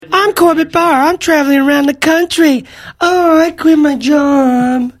I'm Corbett Barr. I'm traveling around the country. Oh, I quit my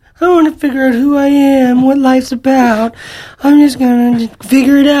job. I want to figure out who I am, what life's about. I'm just going to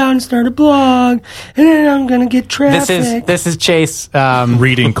figure it out and start a blog, and then I'm going to get traffic. This is Chase.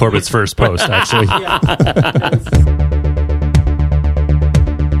 Reading Corbett's first post, actually.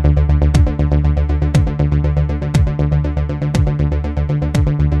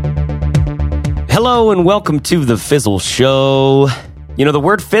 Hello and welcome to The Fizzle Show. You know, the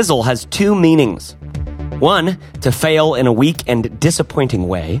word fizzle has two meanings. One, to fail in a weak and disappointing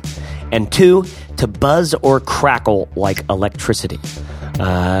way. And two, to buzz or crackle like electricity.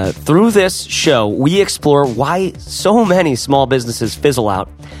 Through this show, we explore why so many small businesses fizzle out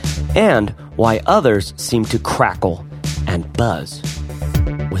and why others seem to crackle and buzz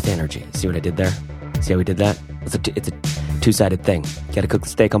with energy. See what I did there? See how we did that? It's a two-sided thing. You gotta cook the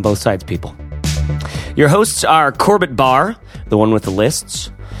steak on both sides, people. Your hosts are Corbett Barr, the one with the lists,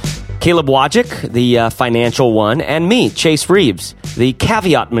 Caleb Wojcik, the financial one, and me, Chase Reeves, the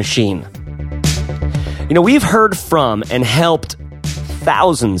caveat machine. You know, we've heard from and helped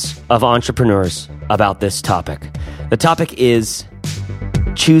thousands of entrepreneurs about this topic. The topic is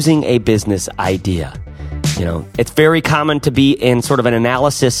choosing a business idea. You know, it's very common to be in sort of an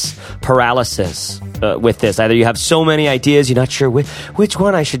analysis paralysis with this. Either you have so many ideas, you're not sure which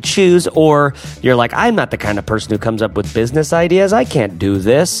one I should choose, or you're like, I'm not the kind of person who comes up with business ideas. I can't do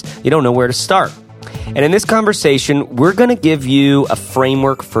this. You don't know where to start. And in this conversation, we're going to give you a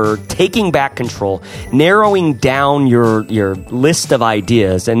framework for taking back control, narrowing down your list of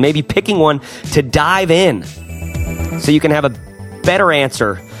ideas, and maybe picking one to dive in so you can have a better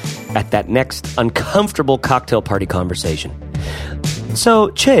answer at that next uncomfortable cocktail party conversation. So,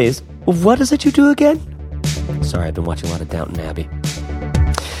 Chase, what is it you do again? Sorry, I've been watching a lot of Downton Abbey.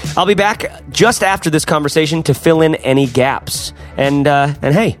 I'll be back just after this conversation to fill in any gaps. And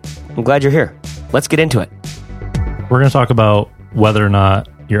hey, I'm glad you're here. Let's get into it. We're going to talk about whether or not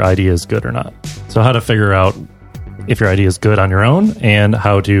your idea is good or not. So how to figure out if your idea is good on your own and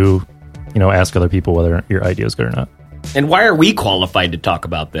how to, ask other people whether your idea is good or not. And why are we qualified to talk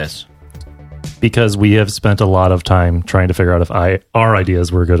about this? Because we have spent a lot of time trying to figure out if our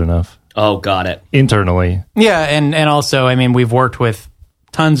ideas were good enough. Oh, got it. Internally. Yeah, and also, we've worked with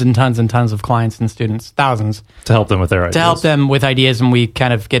tons and tons and tons of clients and students, thousands. To help them with their ideas. To help them with ideas, and we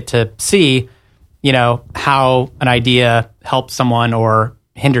kind of get to see, how an idea helps someone or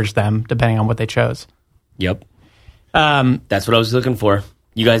hinders them, depending on what they chose. Yep. That's what I was looking for.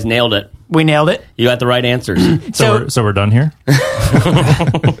 You guys nailed it. We nailed it. You got the right answers. So we're done here?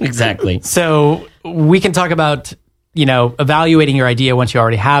 Exactly. So we can talk about, evaluating your idea once you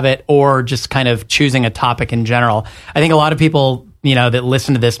already have it, or just kind of choosing a topic in general. I think a lot of people, that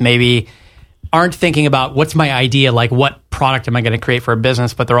listen to this maybe aren't thinking about what's my idea, like what product am I going to create for a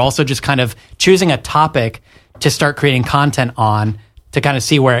business, but they're also just kind of choosing a topic to start creating content on to kind of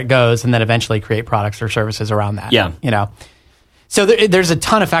see where it goes and then eventually create products or services around that. Yeah. So there's a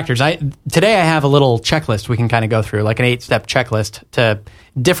ton of factors. Today I have a little checklist we can kind of go through, like an 8-step checklist to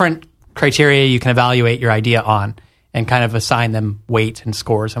different criteria you can evaluate your idea on and kind of assign them weight and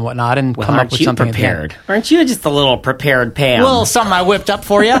scores and whatnot and come up with something. Prepared? Aren't you just a little prepared, Pam? A little something I whipped up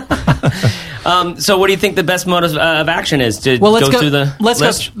for you. So what do you think the best mode of action is? To go through the list?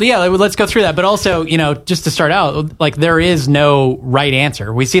 Let's go through that. But also, just to start out, like there is no right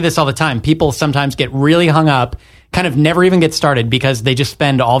answer. We see this all the time. People sometimes get really hung up, kind of never even get started because they just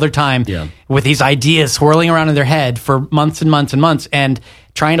spend all their time with these ideas swirling around in their head for months and months and months and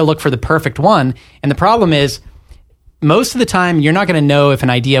trying to look for the perfect one. And the problem is, most of the time, you're not going to know if an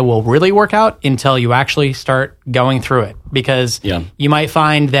idea will really work out until you actually start going through it. Because you might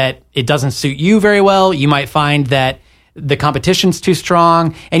find that it doesn't suit you very well. You might find that the competition's too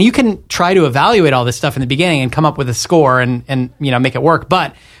strong. And you can try to evaluate all this stuff in the beginning and come up with a score and make it work.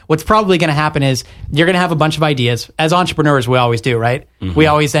 But what's probably going to happen is you're going to have a bunch of ideas. As entrepreneurs, we always do, right? Mm-hmm. We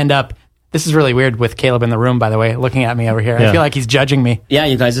always end up... This is really weird with Caleb in the room, by the way, looking at me over here. Yeah. I feel like he's judging me. Yeah,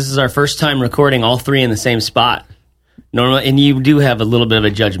 you guys, this is our first time recording all three in the same spot. Normally, and you do have a little bit of a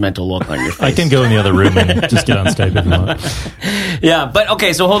judgmental look on your face. I can go in the other room and just get on Skype if you want. Yeah, but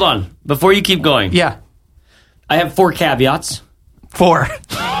okay, so hold on. Before you keep going. Yeah. I have 4 caveats. 4.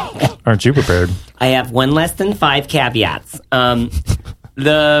 Aren't you prepared? I have one less than 5 caveats.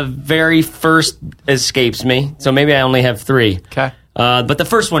 The very first escapes me, so maybe I only have 3. Okay. But the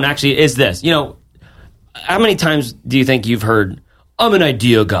first one actually is this. How many times do you think you've heard, I'm an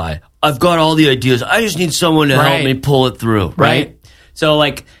idea guy. I've got all the ideas. I just need someone to help me pull it through, right? So,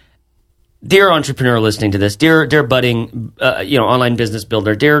 like, dear entrepreneur listening to this, dear budding, online business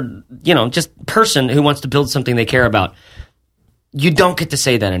builder, dear, just person who wants to build something they care about, you don't get to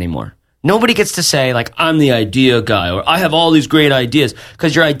say that anymore. Nobody gets to say, like, I'm the idea guy, or I have all these great ideas,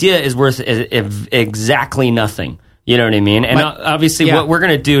 because your idea is worth exactly nothing. You know what I mean? And obviously what we're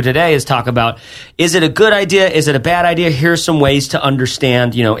going to do today is talk about, is it a good idea? Is it a bad idea? Here's some ways to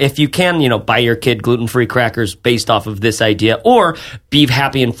understand, if you can, buy your kid gluten-free crackers based off of this idea, or be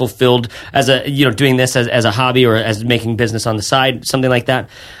happy and fulfilled as doing this as a hobby or as making business on the side, something like that.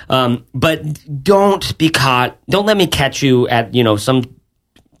 But don't be caught. Don't let me catch you at, some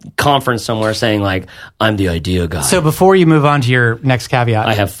conference somewhere saying, like, I'm the idea guy. So before you move on to your next caveat.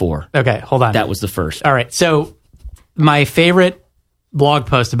 I have 4. Okay, hold on. That was the first. All right. So my favorite blog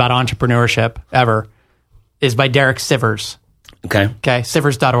post about entrepreneurship ever is by Derek Sivers. Okay,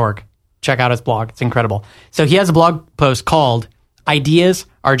 Sivers.org. Check out his blog. It's incredible. So he has a blog post called Ideas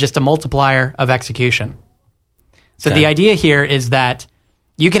Are Just a Multiplier of Execution. So the idea here is that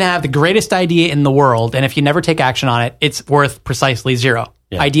you can have the greatest idea in the world, and if you never take action on it, it's worth precisely 0.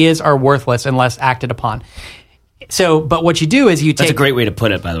 Yeah. Ideas are worthless unless acted upon. So, but what you do is you take... That's a great way to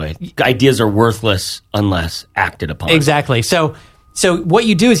put it, by the way. Ideas are worthless unless acted upon. Exactly. So what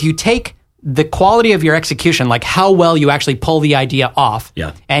you do is you take the quality of your execution, like how well you actually pull the idea off,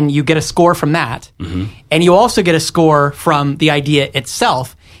 and you get a score from that. Mm-hmm. And you also get a score from the idea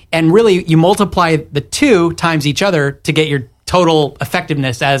itself. And really, you multiply the 2 times each other to get your total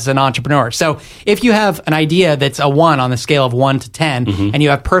effectiveness as an entrepreneur. So if you have an idea that's a 1 on the scale of 1 to 10, and you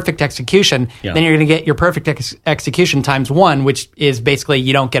have perfect execution, then you're going to get your perfect execution times 1, which is basically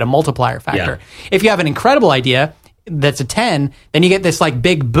you don't get a multiplier factor. Yeah. If you have an incredible idea that's a 10, then you get this like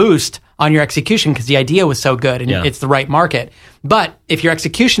big boost on your execution because the idea was so good and it's the right market. But if your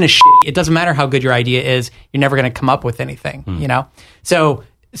execution is shitty, it doesn't matter how good your idea is, you're never going to come up with anything, So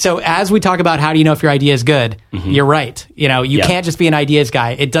as we talk about how do you know if your idea is good, you're right. You can't just be an ideas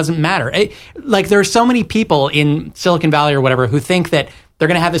guy. It doesn't matter. There are so many people in Silicon Valley or whatever who think that they're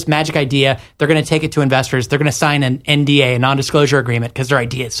going to have this magic idea. They're going to take it to investors. They're going to sign an NDA, a non-disclosure agreement, because their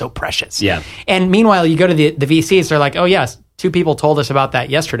idea is so precious. Yeah. And meanwhile, you go to the VCs, they're like, oh, yes, 2 people told us about that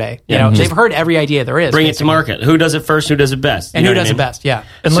yesterday. They've heard every idea there is. Bring it to market. Who does it first? Who does it best? And who does it best? Yeah.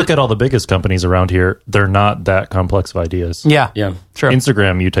 And look at all the biggest companies around here. They're not that complex of ideas. Yeah. True.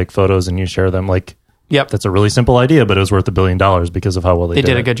 Instagram, you take photos and you share them. That's a really simple idea, but it was worth $1 billion because of how well they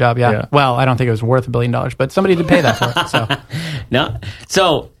did a good job. Yeah. Well, I don't think it was worth $1 billion, but somebody did pay that for it. So no.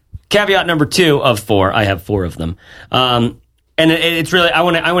 So caveat number 2 of 4. I have 4 of them. And it's really I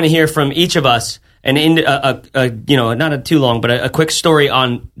want to hear from each of us. And not a too long, but a quick story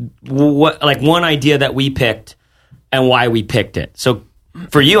on one idea that we picked and why we picked it. So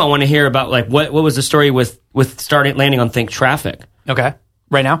for you, I want to hear about what was the story with landing on Think Traffic. Okay,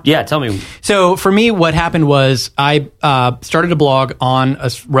 right now. Yeah, tell me. So for me, what happened was I started a blog on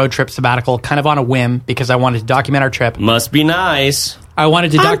a road trip sabbatical, kind of on a whim because I wanted to document our trip. Must be nice. I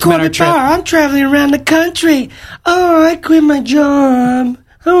wanted to document our trip. I'm traveling around the country. Oh, I quit my job.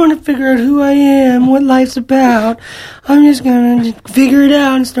 I want to figure out who I am, what life's about. I'm just going to figure it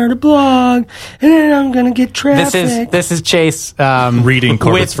out and start a blog, and then I'm going to get traffic. This is Chase reading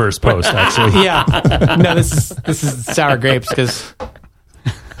Corbett's first post, actually. Yeah. No, this is Sour Grapes because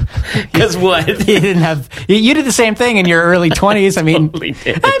what? You did the same thing in your early 20s. I mean, totally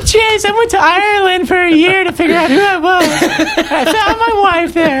did. I'm Chase. I went to Ireland for a year to figure out who I was. I found my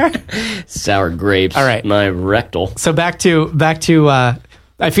wife there. Sour Grapes. All right. My rectal. So back to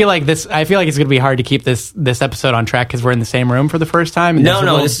I feel like it's going to be hard to keep this episode on track because we're in the same room for the first time. And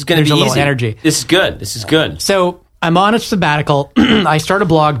this is going to be easy. Energy. This is good. So I'm on a sabbatical. I start a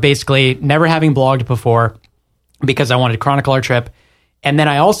blog, basically never having blogged before because I wanted to chronicle our trip. And then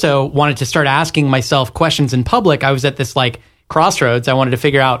I also wanted to start asking myself questions in public. I was at this crossroads. I wanted to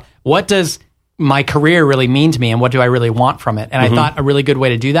figure out, what does my career really mean to me and what do I really want from it? And I thought a really good way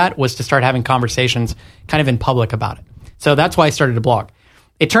to do that was to start having conversations kind of in public about it. So that's why I started a blog.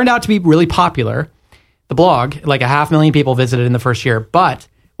 It turned out to be really popular. The blog, 500,000 people visited in the first year. But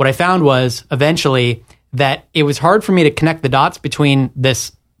what I found was eventually that it was hard for me to connect the dots between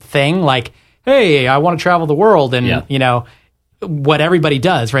this thing, hey, I want to travel the world and, what everybody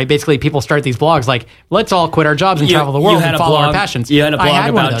does, right? Basically, people start these blogs let's all quit our jobs and travel the world and follow our passions. You had a blog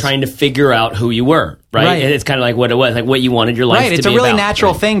about trying to figure out who you were, right? And it's kind of like what it was, what you wanted your life to be about. Right, it's a really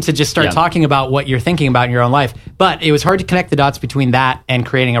natural thing to just start talking about what you're thinking about in your own life. But it was hard to connect the dots between that and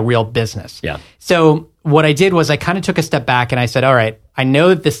creating a real business. Yeah. So what I did was I kind of took a step back and I said, all right, I know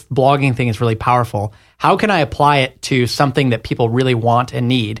that this blogging thing is really powerful. How can I apply it to something that people really want and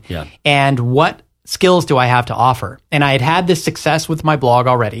need? Yeah. And what skills do I have to offer? And I had this success with my blog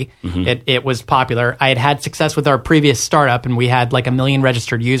already. It was popular. I had success with our previous startup, and we had 1 million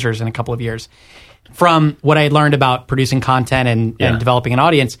registered users in a couple of years. from what I had learned about producing content and developing an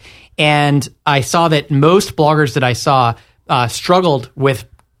audience. And I saw that most bloggers that I saw struggled with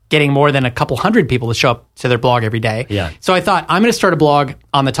getting more than a couple hundred people to show up to their blog every day. Yeah. So I thought, I'm going to start a blog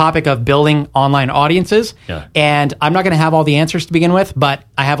on the topic of building online audiences. Yeah. And I'm not going to have all the answers to begin with, but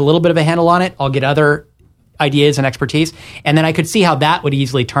I have a little bit of a handle on it. I'll get other ideas and expertise. And then I could see how that would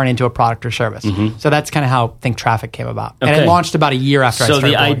easily turn into a product or service. So that's kind of how Think Traffic came about. And it launched about a year after I started.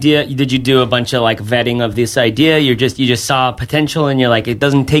 So the blogging. idea, did you do a bunch of like vetting of this idea? You just saw potential and you're like, it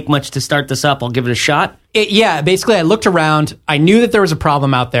doesn't take much to start this up. I'll give it a shot. Basically, I looked around. I knew that there was a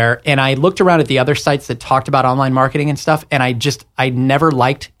problem out there, and I looked around at the other sites that talked about online marketing and stuff, and I never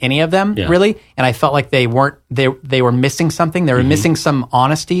liked any of them, really, and I felt like they were missing something. They were missing some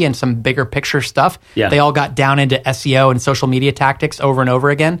honesty and some bigger picture stuff. Yeah. They all got down into SEO and social media tactics over and over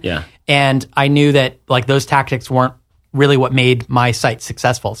again. Yeah. And I knew that like those tactics weren't really what made my site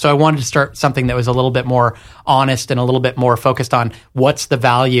successful. So I wanted to start something that was a little bit more honest and a little bit more focused on what's the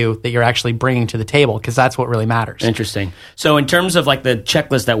value that you're actually bringing to the table, because that's what really matters. Interesting. So in terms of like the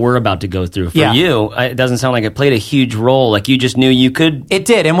checklist that we're about to go through, for you, it doesn't sound like it played a huge role. Like you just knew you could. It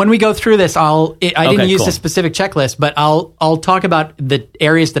did. And when we go through this, I didn't use the specific checklist, but I'll talk about the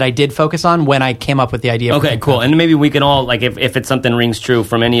areas that I did focus on when I came up with the idea. Okay, cool. And maybe we can all, like if it's something rings true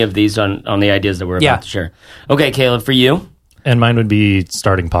from any of these on the ideas that we're about to share. Okay, Caleb, for you? And mine would be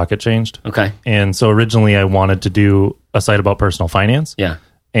starting Pocket Changed. Okay. And so originally I wanted to do a site about personal finance. Yeah.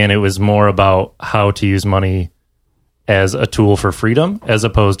 And it was more about how to use money as a tool for freedom, as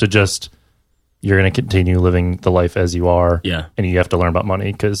opposed to just you're going to continue living the life as you are. Yeah. And you have to learn about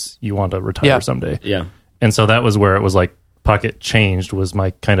money because you want to retire someday. Yeah. And so that was where it was like Pocket Changed was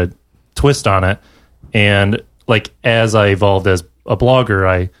my kind of twist on it. And like as I evolved as a blogger,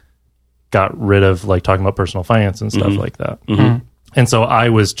 I got rid of like talking about personal finance and stuff like that. And so I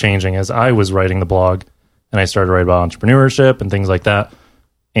was changing as I was writing the blog, and I started writing about entrepreneurship and things like that.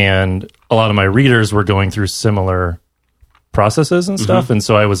 And a lot of my readers were going through similar processes and stuff. And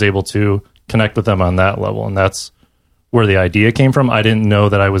so I was able to connect with them on that level. And that's where the idea came from. I didn't know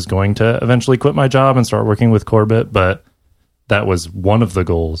that I was going to eventually quit my job and start working with Corbett, but that was one of the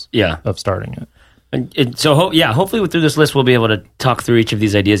goals of starting it. So hopefully through this list we'll be able to talk through each of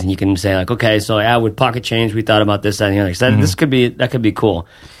these ideas, and you can say like, okay, so with Pocket Change we thought about this, that, and the other. So this could be cool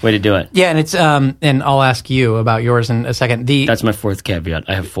way to do it. Yeah, and it's and I'll ask you about yours in a second. That's my fourth caveat.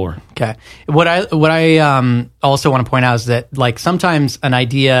 I have 4. Okay. What I also want to point out is that like sometimes an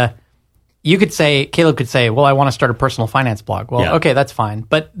idea, Caleb could say, well, I want to start a personal finance blog. Well, okay, that's fine,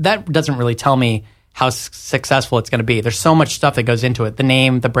 but that doesn't really tell me how successful it's going to be. There's so much stuff that goes into it. The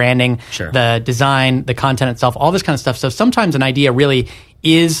name, the branding, the design, the content itself, all this kind of stuff. So sometimes an idea really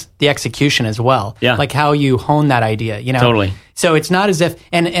is the execution as well. Yeah. Like how you hone that idea, you know? Totally. So it's not as if,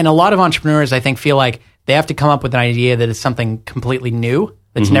 and a lot of entrepreneurs, I think, feel like they have to come up with an idea that is something completely new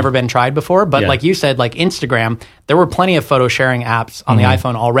that's never been tried before. But like you said, like Instagram, there were plenty of photo sharing apps on the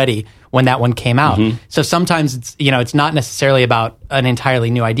iPhone already when that one came out. So sometimes it's not necessarily about an entirely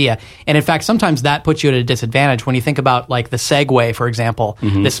new idea. And in fact, sometimes that puts you at a disadvantage when you think about like the Segway, for example,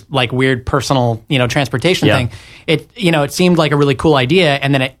 this like weird personal, transportation thing. It seemed like a really cool idea,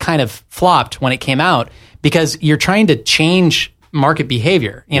 and then it kind of flopped when it came out because you're trying to change market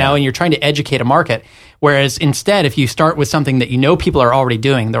behavior, and you're trying to educate a market. Whereas instead, if you start with something that people are already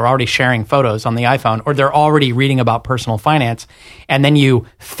doing, they're already sharing photos on the iPhone, or they're already reading about personal finance, and then you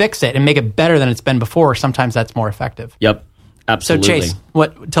fix it and make it better than it's been before, sometimes that's more effective. Yep, absolutely. So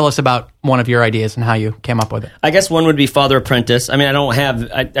Chase, tell us about one of your ideas and how you came up with it. I guess one would be Father Apprentice. I mean,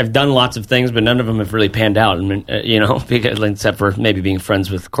 I've done lots of things, but none of them have really panned out, because, except for maybe being friends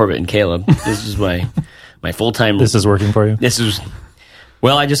with Corbett and Caleb. This is my full-time... This is working for you? This is...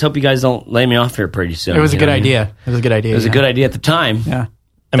 Well, I just hope you guys don't lay me off here pretty soon. It was a good idea. It was a good idea. It was a good idea at the time. Yeah.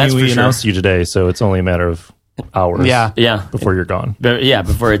 I mean, we announced you today, so it's only a matter of hours before you're gone.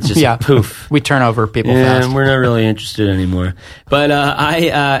 Before it's just poof. We turn over people fast. We're not really interested anymore.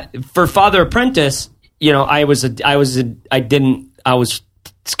 But for Father Apprentice, I was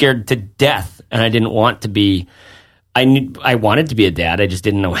scared to death, and I didn't want to be. I wanted to be a dad. I just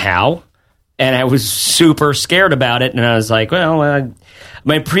didn't know how. And I was super scared about it, and I was like, well,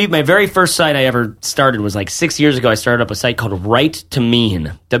 my very first site I ever started was like 6 years ago. I started up a site called Write to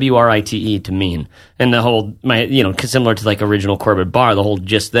Mean, WRITE to Mean, and the whole similar to like original Corbett Bar. The whole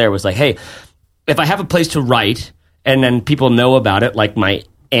gist there was like, hey, if I have a place to write, and then people know about it, like my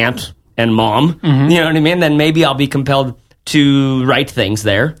aunt and mom, you know what I mean? Then maybe I'll be compelled to write things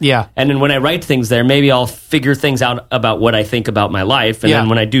there. Yeah. And then when I write things there, maybe I'll figure things out about what I think about my life. And then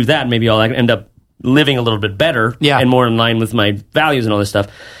when I do that, maybe I'll end up living a little bit better and more in line with my values and all this stuff.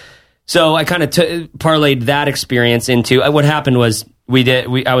 So I kind of parlayed that experience into what happened was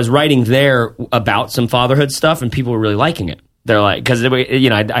I was writing there about some fatherhood stuff, and people were really liking it. They're like, because I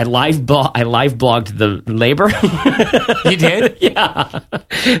live blogged the labor. You did? Yeah,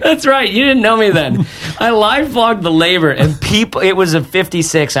 that's right. You didn't know me then. I live blogged the labor, and it was a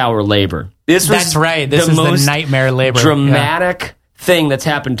 56-hour labor. That's right. This is the nightmare labor. Dramatic thing that's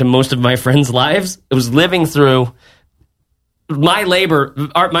happened to most of my friends' lives. It was living through my labor,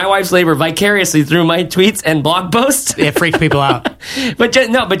 my wife's labor, vicariously through my tweets and blog posts. It freaked people out. But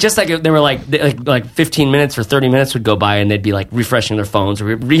just like they were like 15 minutes or 30 minutes would go by, and they'd be like refreshing their phones, or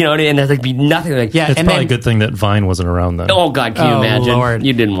and there'd be nothing. Like, it's probably a good thing that Vine wasn't around then. Oh God, can you imagine? Lord.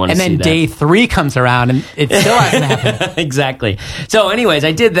 You didn't want to see that. And then day 3 comes around, and it still hasn't happened. Exactly. So, anyways,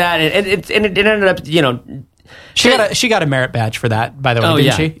 I did that, and it ended up, She got a merit badge for that, by the way,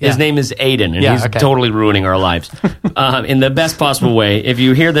 didn't she? Yeah. His name is Aiden, and he's totally ruining our lives in the best possible way. If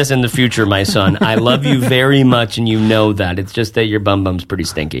you hear this in the future, my son, I love you very much, and you know that. It's just that your bum's pretty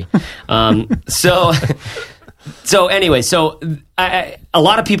stinky. So anyway, a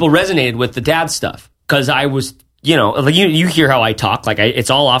lot of people resonated with the dad stuff, because I was, you hear how I talk, like it's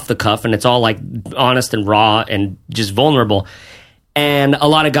all off the cuff, and it's all like honest and raw and just vulnerable. And a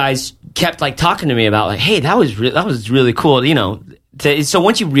lot of guys kept like talking to me about like, hey, that was really cool, so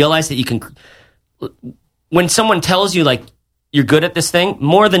once you realize that you can, when someone tells you like you're good at this thing,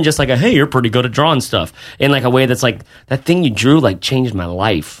 more than just like hey, you're pretty good at drawing stuff, in like a way that's like, that thing you drew like changed my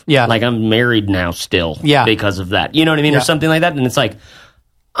life. Yeah, like I'm married now still. Yeah, because of that. You know what I mean? Yeah. Or something like that. And it's like,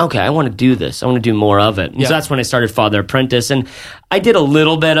 okay, I want to do this. I want to do more of it. And so that's when I started Father Apprentice. And I did a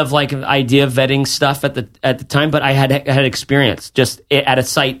little bit of like idea vetting stuff at the time, but I had experience just at a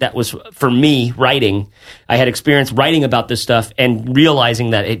site that was, for me, writing. I had experience writing about this stuff and realizing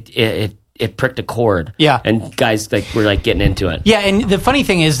that it pricked a chord. Yeah. And guys were like getting into it. Yeah, and the funny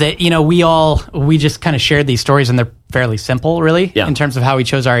thing is that, we just kind of shared these stories, and they're fairly simple, really, in terms of how we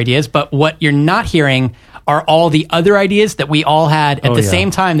chose our ideas. But what you're not hearing are all the other ideas that we all had at the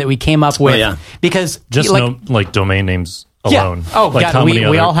same time that we came up with. Oh, yeah. Because just domain names alone. Yeah. Oh, like God,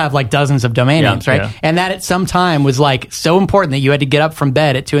 we all have like dozens of domain names, right? Yeah. And that at some time was like so important that you had to get up from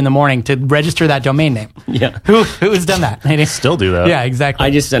bed at 2 a.m. to register that domain name. Yeah. Who has done that? Still do that. Yeah, exactly. I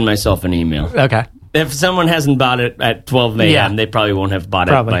just send myself an email. Okay. If someone hasn't bought it at 12 a.m., they probably won't have bought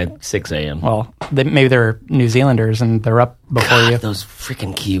it by 6 a.m. Well, maybe they're New Zealanders and they're up before you. Those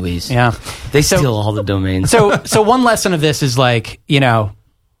freaking Kiwis. Yeah. They steal all the domains. So one lesson of this is like,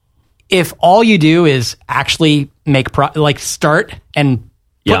 if all you do is actually make start and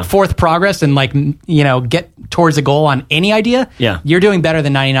put forth progress and get towards a goal on any idea, you're doing better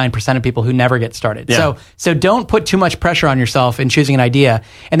than 99% of people who never get started. Yeah. So don't put too much pressure on yourself in choosing an idea.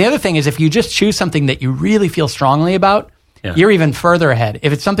 And the other thing is, if you just choose something that you really feel strongly about, you're even further ahead.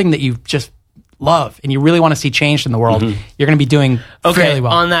 If it's something that you just love and you really want to see changed in the world, you're going to be doing fairly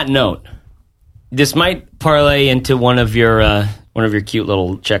well. On that note, this might parlay into one of your cute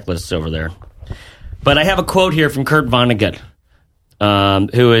little checklists over there. But I have a quote here from Kurt Vonnegut,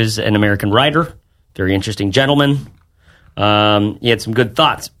 who is an American writer, very interesting gentleman. He had some good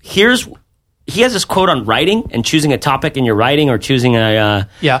thoughts. He has this quote on writing and choosing a topic in your writing, or choosing a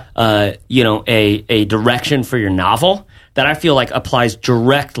direction for your novel, that I feel like applies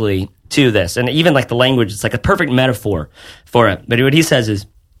directly to this. And even like the language, it's like a perfect metaphor for it. But what he says is,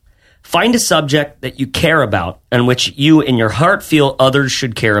 find a subject that you care about and which you in your heart feel others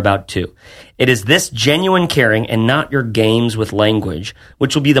should care about too. It is this genuine caring and not your games with language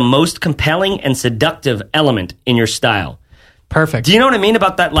which will be the most compelling and seductive element in your style. Perfect. Do you know what I mean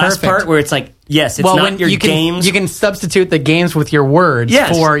about that last part where it's like, yes, it's not your games. You can substitute the games with your words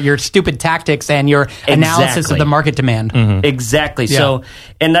for your stupid tactics and your analysis of the market demand. Mm-hmm. Exactly. Yeah. So,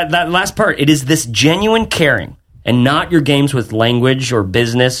 and that last part, it is this genuine caring and not your games with language or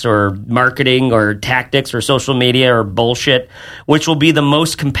business or marketing or tactics or social media or bullshit, which will be the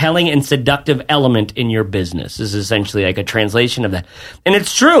most compelling and seductive element in your business. This is essentially like a translation of that. And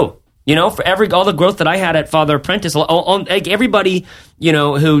it's true. For all the growth that I had at Father Apprentice, like everybody,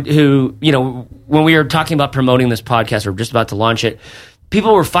 who when we were talking about promoting this podcast or just about to launch it,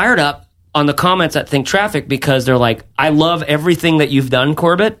 people were fired up on the comments at Think Traffic because they're like, I love everything that you've done,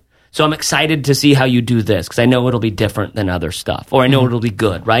 Corbett. So I'm excited to see how you do this because I know it'll be different than other stuff, or I know it'll be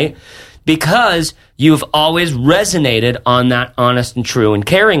good, right? Because you've always resonated on that honest and true and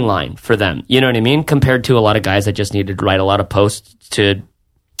caring line for them. You know what I mean? Compared to a lot of guys that just needed to write a lot of posts to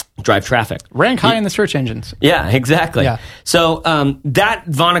drive traffic. Rank high in the search engines. Yeah, exactly. Yeah. So that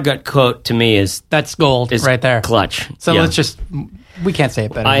Vonnegut quote to me that's gold right there. Clutch. So Yeah. let's just, we can't say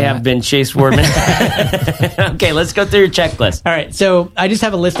it better. I than have that. been Chase Wardman. Okay, let's go through your checklist. All right, so I just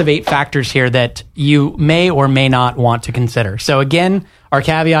have a list of 8 factors here that you may or may not want to consider. So again, our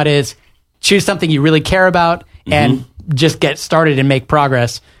caveat is choose something you really care about and just get started and make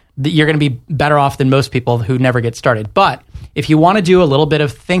progress. You're going to be better off than most people who never get started. But if you want to do a little bit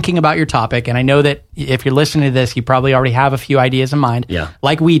of thinking about your topic, and I know that if you're listening to this, you probably already have a few ideas in mind,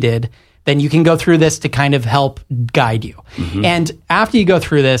 like we did, then you can go through this to kind of help guide you. And after you go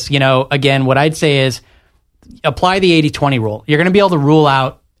through this, again, what I'd say is apply the 80-20 rule. You're going to be able to rule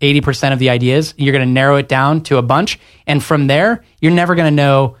out 80% of the ideas. You're going to narrow it down to a bunch. And from there, you're never going to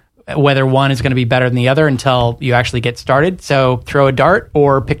know whether one is going to be better than the other until you actually get started. So throw a dart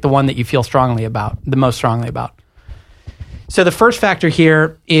or pick the one that you feel the most strongly about. So the first factor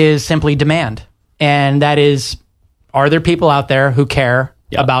here is simply demand. And that is, are there people out there who care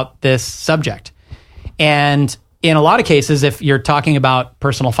about this subject? And in a lot of cases, if you're talking about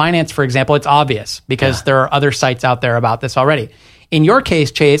personal finance, for example, it's obvious because there are other sites out there about this already. In your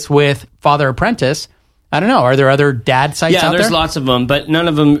case, Chase, with Father Apprentice, I don't know, are there other dad sites out there? Yeah, there's lots of them, but none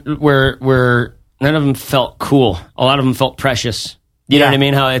of them none of them felt cool. A lot of them felt precious. You know what I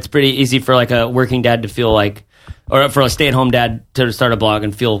mean? How it's pretty easy for like a working dad to feel like, or for a stay-at-home dad to start a blog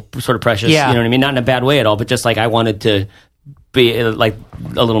and feel sort of precious. Yeah. You know what I mean? Not in a bad way at all, but just like I wanted to be like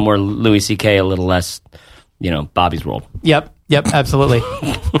a little more Louis C.K., a little less, Bobby's World. Yep, absolutely.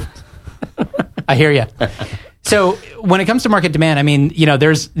 I hear you. So when it comes to market demand, I mean,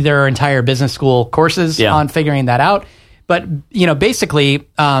 there are entire business school courses on figuring that out. But, basically,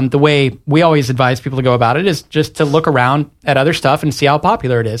 the way we always advise people to go about it is just to look around at other stuff and see how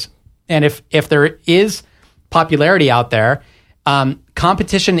popular it is. And if there is popularity out there,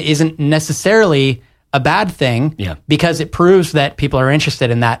 competition isn't necessarily a bad thing because it proves that people are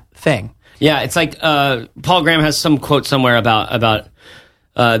interested in that thing. Yeah, it's like Paul Graham has some quote somewhere about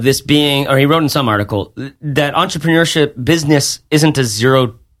this being, or he wrote in some article, that entrepreneurship business isn't a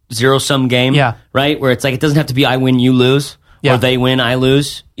zero-sum game, right? Where it's like, it doesn't have to be I win, you lose, or they win, I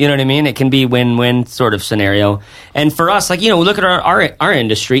lose. You know what I mean? It can be win-win sort of scenario. And for us, like, we look at our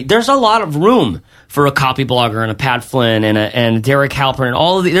industry, there's a lot of room for a copy blogger and a Pat Flynn and Derek Halpern and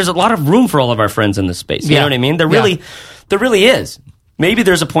all of there's a lot of room for all of our friends in this space. You know what I mean? There really is. Maybe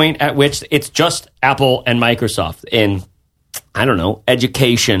there's a point at which it's just Apple and Microsoft in, I don't know,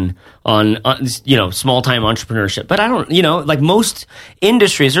 education on small-time entrepreneurship. But I don't, like most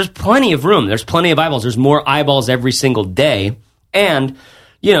industries, there's plenty of room. There's plenty of eyeballs. There's more eyeballs every single day. And,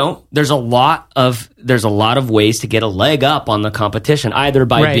 there's a lot of ways to get a leg up on the competition, either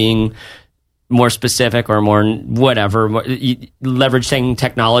by being more specific or more whatever, leveraging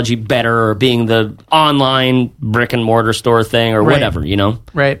technology better, or being the online brick and mortar store thing, or whatever,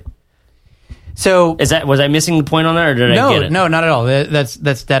 Right. So was I missing the point on that, or did I get it? No, not at all. That's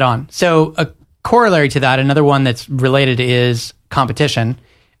dead on. So a corollary to that, another one that's related is competition.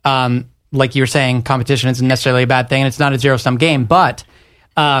 Like you were saying, competition isn't necessarily a bad thing, and it's not a zero-sum game. But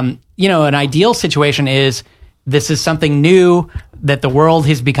an ideal situation is this is something new that the world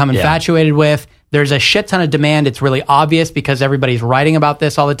has become infatuated with. There's a shit ton of demand. It's really obvious because everybody's writing about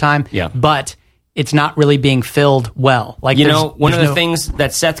this all the time. Yeah. But it's not really being filled well. Like, one of the things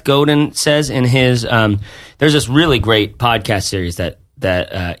that Seth Godin says in his, there's this really great podcast series that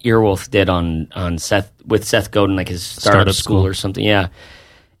Earwolf did on Seth Godin, like his startup school or something. Yeah.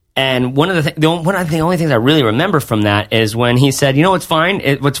 And one of the only things I really remember from that is when he said, what's fine?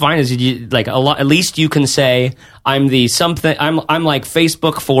 What's fine is you, like at least you can say I'm the something. I'm like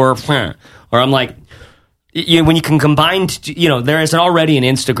Facebook for, or I'm like, when you can combine, there is already an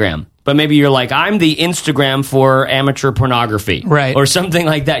Instagram, but maybe you're like, I'm the Instagram for amateur pornography, right, or something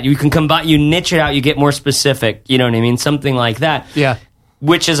like that. You can combine, you niche it out, you get more specific. You know what I mean? Something like that. Yeah.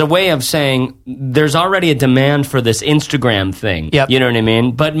 Which is a way of saying there's already a demand for this Instagram thing. Yep. You know what I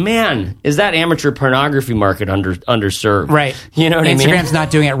mean? But man, is that amateur pornography market underserved? Right. You know what I mean? Instagram's not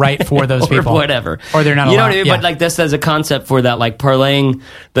doing it right for those people. Or whatever. Or they're not allowed. You know what I mean? Yeah. But like this as a concept for that, like parlaying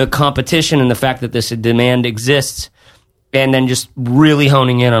the competition and the fact that this demand exists, and then just really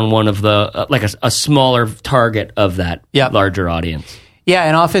honing in on one of the, like a smaller target of that larger audience. Yeah,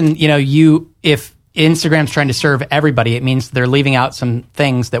 and often, if Instagram's trying to serve everybody, it means they're leaving out some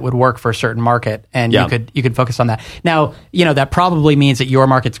things that would work for a certain market, and you could focus on that. Now, that probably means that your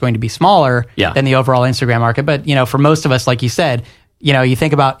market's going to be smaller than the overall Instagram market. But, for most of us, like you said, you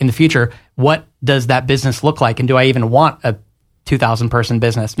think about in the future, what does that business look like? And do I even want a 2,000 person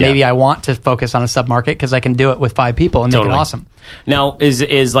business. Maybe I want to focus on a sub-market because I can do it with 5 people and make it awesome. Now,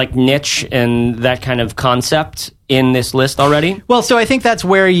 is like niche and that kind of concept in this list already? Well, so I think that's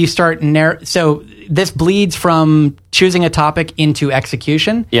where you start so this bleeds from choosing a topic into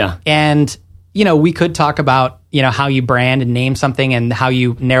execution. Yeah. And, we could talk about, how you brand and name something and how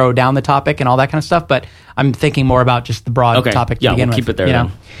you narrow down the topic and all that kind of stuff. But I'm thinking more about just the broad topic to begin with. Keep it there.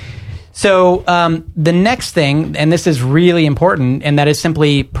 Then. So the next thing, and this is really important, and that is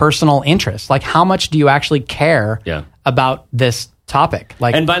simply personal interest. Like, how much do you actually care about this topic?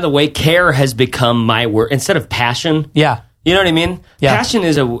 Like, and by the way, care has become my word instead of passion. Yeah. You know what I mean? Yeah. Passion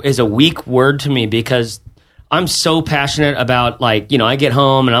is a weak word to me because I'm so passionate about, like, I get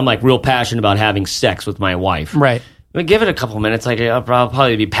home and I'm like real passionate about having sex with my wife. Right. But give it a couple minutes, like I'll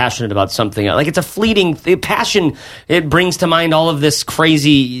probably be passionate about something. Like, it's a fleeting passion. It brings to mind all of this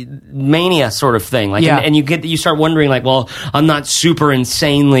crazy mania sort of thing. Like, and you start wondering, like, well, I'm not super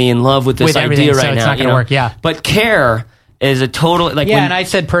insanely in love with this idea right now. It's not going to work. Yeah. But care is a total, like, and I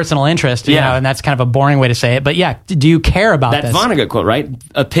said personal interest, and that's kind of a boring way to say it. But do you care about that this? Vonnegut quote, right?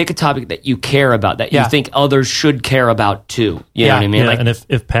 Pick a topic that you care about, that you think others should care about too. You know what I mean? Yeah, like, and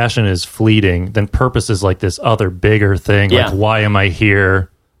if passion is fleeting, then purpose is like this other bigger thing. Like, why am I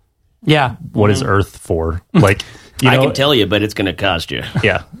here? Yeah. What is Earth for? Like, I can tell you, but it's going to cost you.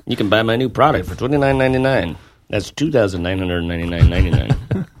 Yeah. You can buy my new product for $29.99. That's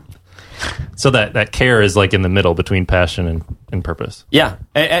 $2,999.99. So that care is like in the middle between passion and purpose. Yeah,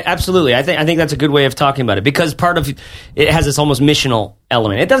 absolutely. I think that's a good way of talking about it, because part of it has this almost missional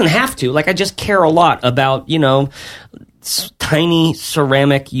element. It doesn't have to. Like, I just care a lot about, tiny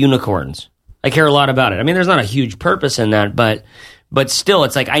ceramic unicorns. I care a lot about it. I mean, there's not a huge purpose in that, but still,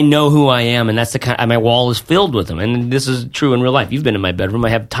 it's like, I know who I am, and that's the kind. My wall is filled with them, and this is true in real life. You've been in my bedroom. I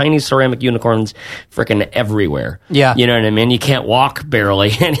have tiny ceramic unicorns freaking everywhere. Yeah, you know what I mean. You can't walk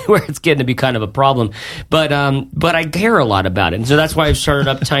barely anywhere. It's getting to be kind of a problem. But I care a lot about it, and so that's why I've started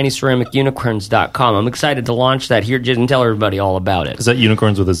up tinyceramicunicorns.com. I'm excited to launch that here and tell everybody all about it. Is that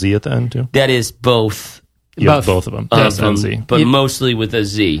unicorns with a Z at the end too? That is both. You have both of them. Yes, and Z. But mostly with a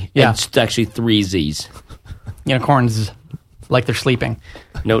Z. Yeah. It's actually 3 Zs. Unicorns, like they're sleeping.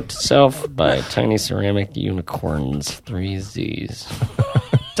 Note to self, by Tiny Ceramic Unicorns, 3 Zs.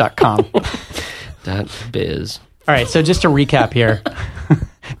 .com. .biz. All right, so just to recap here.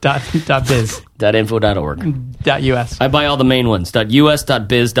 .biz. .info.org. .us. I buy all the main ones. .us,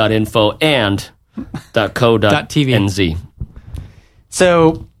 .biz, .info, and .co.tv. .nz.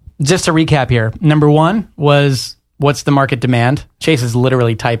 So just to recap here. Number 1 was, what's the market demand? Chase is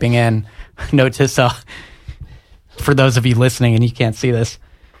literally typing in note to self. For those of you listening and you can't see this.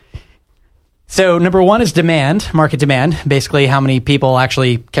 So number 1 is demand, market demand, basically how many people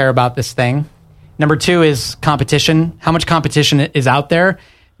actually care about this thing. Number 2 is competition. How much competition is out there?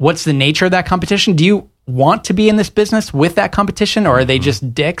 What's the nature of that competition? Do you want to be in this business with that competition, or are they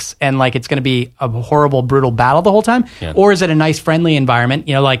just dicks and like it's going to be a horrible, brutal battle the whole time? Yeah. Or is it a nice, friendly environment,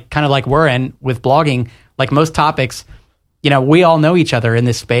 like kind of like we're in with blogging, like most topics, we all know each other in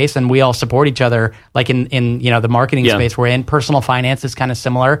this space and we all support each other, like in the marketing space we're in. Personal finance is kind of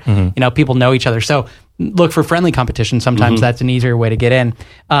similar. Mm-hmm. People know each other. So look for friendly competition. Sometimes that's an easier way to get in.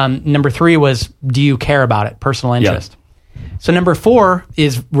 Number 3 was, do you care about it? Personal interest. Yeah. So number 4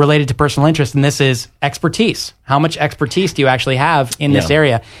 is related to personal interest, and this is expertise. How much expertise do you actually have in this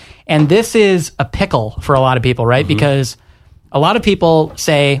area? And this is a pickle for a lot of people, right? Mm-hmm. Because a lot of people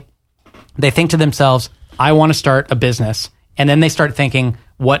say, they think to themselves, I want to start a business. And then they start thinking,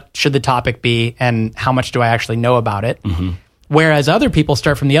 what should the topic be and how much do I actually know about it? Mm-hmm. Whereas other people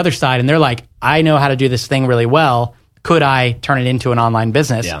start from the other side and they're like, I know how to do this thing really well. Could I turn it into an online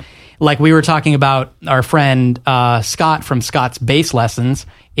business? Yeah. Like we were talking about our friend Scott from Scott's Bass Lessons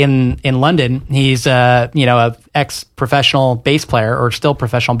in London. He's a ex-professional bass player, or still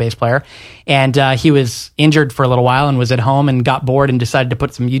professional bass player, and he was injured for a little while and was at home and got bored and decided to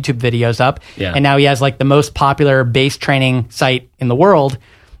put some YouTube videos up. Yeah. And now he has like the most popular bass training site in the world.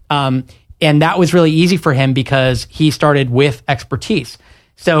 And that was really easy for him because he started with expertise.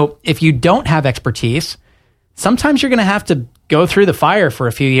 So if you don't have expertise, sometimes you're going to have to go through the fire for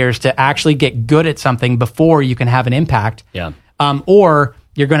a few years to actually get good at something before you can have an impact. Yeah. Or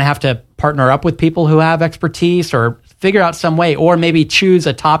you're going to have to partner up with people who have expertise, or figure out some way, or maybe choose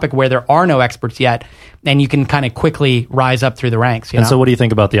a topic where there are no experts yet, and you can kind of quickly rise up through the ranks. So what do you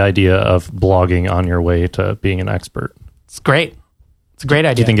think about the idea of blogging on your way to being an expert? It's great. It's a great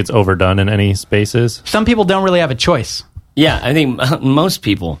idea. Do you think it's overdone in any spaces? Some people don't really have a choice. Yeah, I think most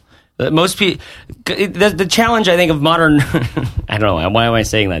people. Most people, the challenge, I think, of modern, I don't know, why am I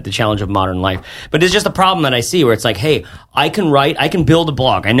saying that? The challenge of modern life. But it's just a problem that I see where it's like, hey, I can build a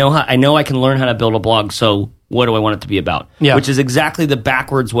blog. I know I can learn how to build a blog, so what do I want it to be about? Yeah. Which is exactly the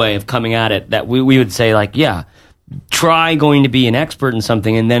backwards way of coming at it, that we would say, like, yeah, try going to be an expert in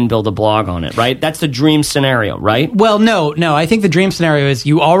something and then build a blog on it, right? That's the dream scenario, right? Well, no. I think the dream scenario is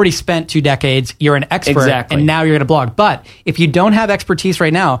you already spent 2 decades, you're an expert, and now you're going to blog. But if you don't have expertise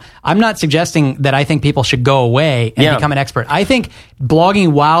right now, I'm not suggesting that I think people should go away and become an expert. I think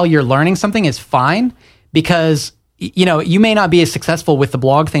blogging while you're learning something is fine because, you may not be as successful with the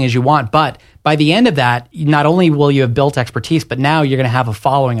blog thing as you want, but by the end of that, not only will you have built expertise, but now you're going to have a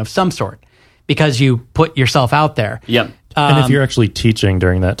following of some sort, because you put yourself out there. Yep. And if you're actually teaching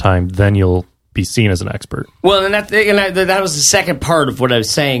during that time, then you'll be seen as an expert. Well, and that was the second part of what I was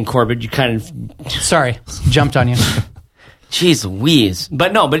saying, Corbett. You kind of... Sorry, jumped on you. Jeez Louise.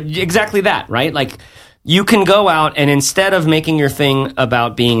 But exactly that, right? Like, you can go out and instead of making your thing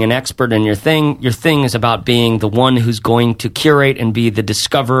about being an expert in your thing is about being the one who's going to curate and be the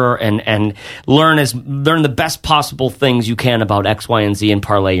discoverer and learn the best possible things you can about X, Y, and Z and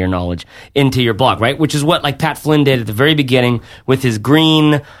parlay your knowledge into your blog, right? Which is what like Pat Flynn did at the very beginning with his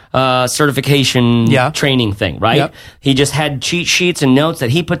green certification training thing, right? Yep. He just had cheat sheets and notes that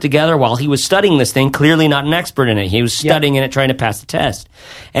he put together while he was studying this thing, clearly not an expert in it. He was studying in it, trying to pass the test.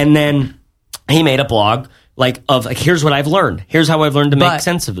 And then he made a blog of here's what I've learned. Here's how I've learned to make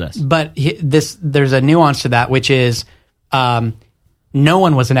sense of this. But there's a nuance to that, which is no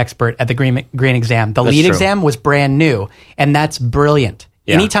one was an expert at the green exam. The lead exam was brand new, and that's brilliant.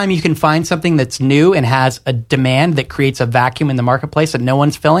 Yeah. Anytime you can find something that's new and has a demand that creates a vacuum in the marketplace that no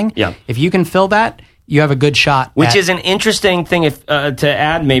one's filling, if you can fill that, you have a good shot. Which is an interesting thing to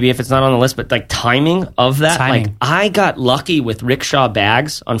add, maybe if it's not on the list, but like timing of that. Like I got lucky with rickshaw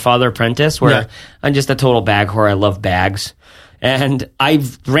bags on Father Apprentice, where I'm just a total bag whore. I love bags. And I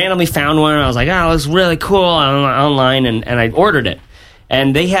randomly found one, and I was like, oh, it looks really cool online, and I ordered it.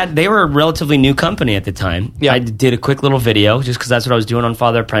 And they were a relatively new company at the time. Yeah. I did a quick little video, just because that's what I was doing on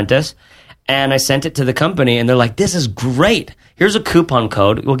Father Apprentice. And I sent it to the company, and they're like, this is great. Here's a coupon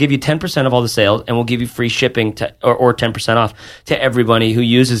code. We'll give you 10% of all the sales, and we'll give you free shipping or 10% off to everybody who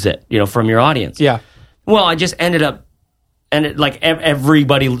uses it, from your audience. Yeah. Well, I just ended up,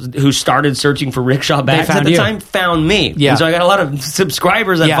 everybody who started searching for rickshaw bags at the time found me. Yeah. And so I got a lot of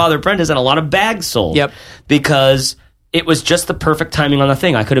subscribers on Father Apprentice and a lot of bags sold. Yep. Because it was just the perfect timing on the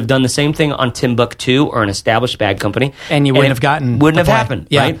thing. I could have done the same thing on Timbuk2 or an established bag company. And you wouldn't have happened,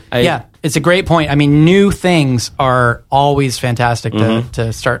 right? Yeah. It's a great point. I mean, new things are always fantastic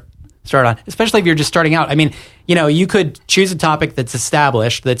to start on, especially if you're just starting out. I mean, you could choose a topic that's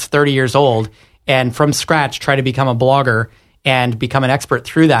established, that's 30 years old, and from scratch try to become a blogger and become an expert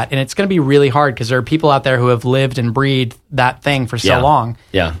through that. And it's going to be really hard because there are people out there who have lived and breathed that thing for so long.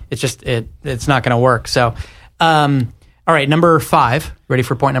 Yeah. It's just, it's not going to work. So, all right, number 5. Ready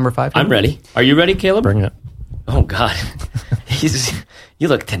for point number 5? I'm ready. Are you ready, Caleb? Bring it. Oh, God. You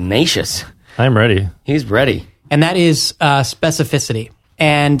look tenacious. I'm ready. He's ready. And that is specificity.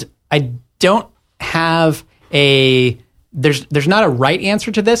 And I don't have there's not a right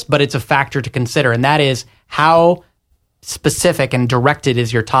answer to this, but it's a factor to consider. And that is how specific and directed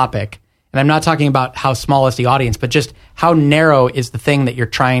is your topic. And I'm not talking about how small is the audience, but just how narrow is the thing that you're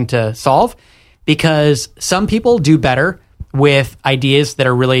trying to solve. Because some people do better with ideas that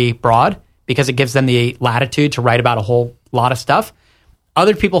are really broad because it gives them the latitude to write about a whole lot of stuff.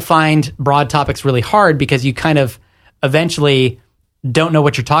 Other people find broad topics really hard because you kind of eventually don't know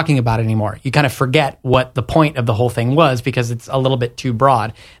what you're talking about anymore. You kind of forget what the point of the whole thing was because it's a little bit too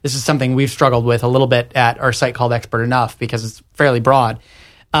broad. This is something we've struggled with a little bit at our site called Expert Enough because it's fairly broad.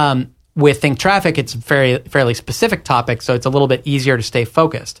 With Think Traffic, it's a fairly specific topic, so it's a little bit easier to stay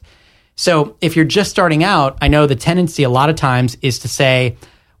focused. So if you're just starting out, I know the tendency a lot of times is to say,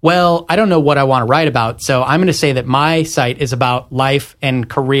 well, I don't know what I want to write about, so I'm going to say that my site is about life and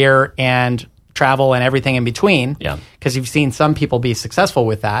career and travel and everything in between. Yeah. Because you've seen some people be successful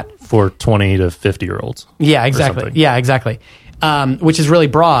with that. For 20 to 50-year-olds. Yeah, exactly. Yeah, exactly. Which is really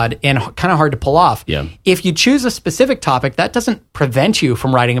broad and kind of hard to pull off. Yeah. If you choose a specific topic, that doesn't prevent you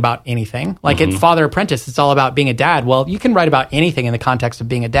from writing about anything. Like at Father Apprentice, it's all about being a dad. Well, you can write about anything in the context of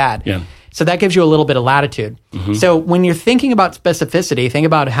being a dad. Yeah. So that gives you a little bit of latitude. So when you're thinking about specificity, think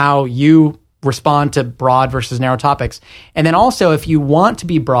about how you respond to broad versus narrow topics. And then also, if you want to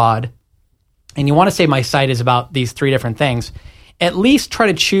be broad and you want to say my site is about these 3 different things, at least try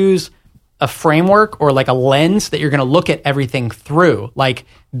to choose a framework or like a lens that you're going to look at everything through, like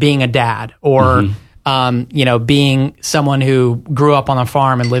being a dad or being someone who grew up on a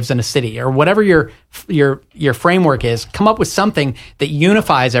farm and lives in a city, or whatever your framework is. Come up with something that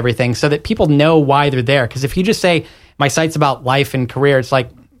unifies everything so that people know why they're there. Because if you just say my site's about life and career, it's like,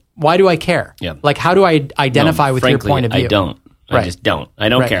 why do I care? Yeah. Like, how do I identify with frankly, your point of view? I don't. I just don't. I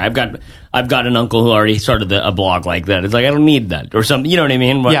don't care. I've got an uncle who already started a blog like that. It's like, I don't need that or something. You know what I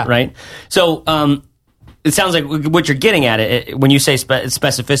mean? Yeah. Right? So it sounds like what you're getting at when you say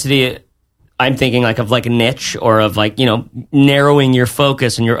specificity, I'm thinking like of like a niche or of like, narrowing your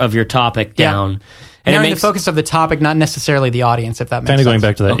focus and of your topic down. And narrowing the focus of the topic, not necessarily the audience, if that makes sense. Kind of going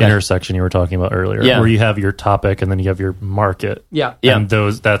back to that intersection you were talking about earlier, where you have your topic and then you have your market. Yeah. And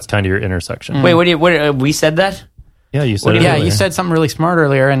that's kind of your intersection. Wait, we said that? Yeah, you said it Yeah, earlier. you said something really smart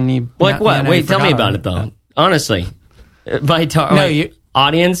earlier, and you... Like what? Wait, tell me about it, though. Honestly. My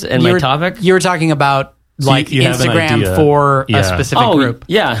audience and my topic? You were talking about, like, you have an Instagram idea. for a specific group.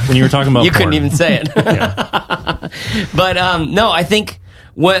 Yeah. When you were talking about you porn. couldn't even say it. But, no, I think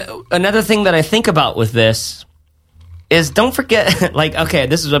another thing that I think about with this is don't forget, like, okay,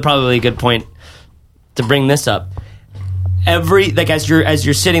 this is probably a good point to bring this up. As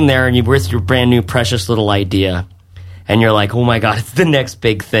you're sitting there and you're with your brand new precious little idea, and you're like, oh my God, it's the next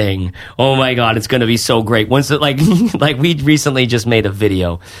big thing. Oh my God, it's going to be so great. Once it like we recently just made a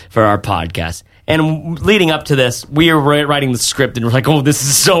video for our podcast. And leading up to this, we were writing the script and we're like, oh, this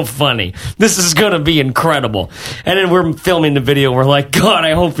is so funny. This is going to be incredible. And then we're filming the video. And we're like, God,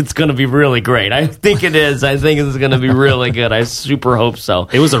 I hope it's going to be really great. I think it is. I think it's going to be really good. I super hope so.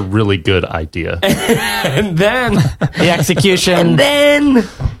 It was a really good idea. And then the execution. And then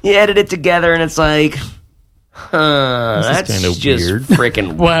you edit it together and it's like, that's kind of just weird.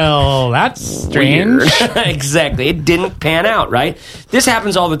 Freaking well, that's strange. Exactly. It didn't pan out, right? This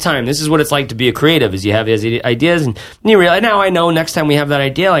happens all the time. This is what it's like to be a creative, is you have these ideas and you realize, now I know next time we have that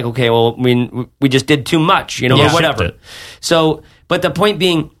idea, like, okay, well, we just did too much, or whatever. So, but the point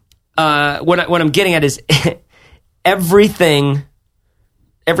being, what I'm getting at is every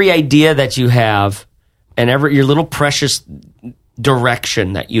idea that you have and your little precious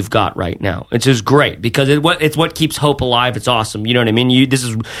direction that you've got right now. It's just great because it's what keeps hope alive. It's awesome. You know what I mean? You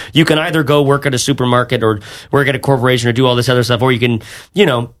can either go work at a supermarket or work at a corporation or do all this other stuff, or you can,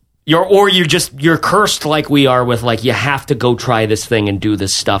 you're cursed like we are with, like, you have to go try this thing and do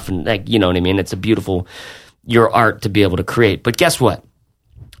this stuff. And, like, you know what I mean? It's a beautiful, your art to be able to create. But guess what?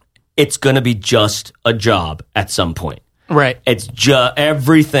 It's going to be just a job at some point. Right. It's just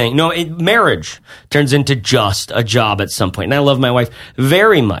everything. No, marriage turns into just a job at some point. And I love my wife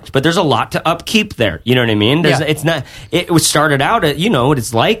very much, but there's a lot to upkeep there. You know what I mean? It's not. It was started out at what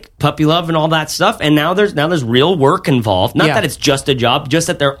it's like, puppy love and all that stuff, and now there's real work involved. Not that it's just a job, just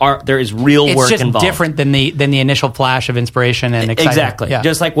that there is real work involved. It's just different than the initial flash of inspiration and excitement. Exactly. Yeah.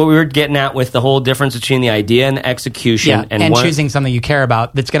 Just like what we were getting at with the whole difference between the idea and the execution, and choosing something you care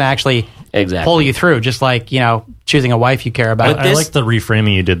about that's going to actually pull you through. Just like choosing a wife you care about. I like the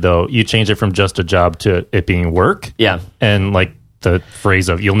reframing you did, though. You changed it from just a job to it being work. Yeah. And like the phrase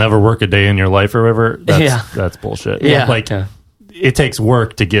of "you'll never work a day in your life" or whatever. That's bullshit. Yeah. It takes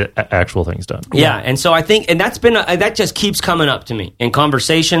work to get actual things done. Yeah. And so I think, and that's been that just keeps coming up to me in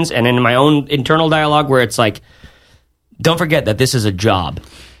conversations and in my own internal dialogue, where it's like, don't forget that this is a job.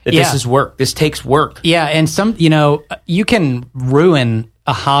 That this is work. This takes work. Yeah. And you can ruin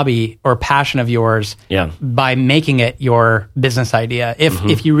a hobby or passion of yours by making it your business idea.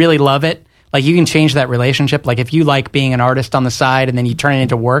 If you really love it, like, you can change that relationship. Like, if you like being an artist on the side and then you turn it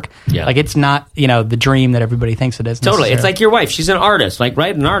into work, like, it's not, the dream that everybody thinks it is. Totally. It's like your wife. She's an artist, like,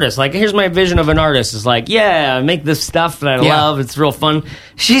 right? An artist. Like, here's my vision of an artist. It's like, I make this stuff that I love. It's real fun.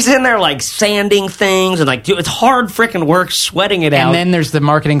 She's in there, like, sanding things and, like, it's hard freaking work, sweating it out. And then there's the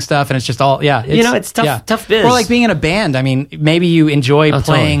marketing stuff, and it's just all, it's tough biz. Or like being in a band. I mean, maybe you enjoy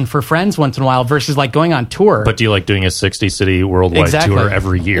playing for friends once in a while versus, like, going on tour. But do you like doing a 60-city worldwide tour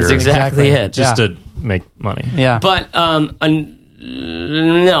every year? That's exactly it. Just to make money. Yeah. But,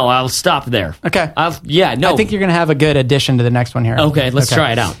 no, I'll stop there. Okay. I think you're going to have a good addition to the next one here. Okay, let's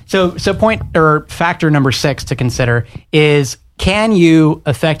try it out. So point or factor number 6 to consider is, can you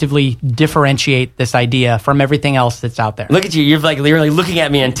effectively differentiate this idea from everything else that's out there? Look at you. You're like looking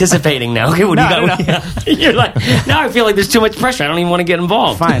at me, anticipating now. Okay, you're like, now I feel like there's too much pressure. I don't even want to get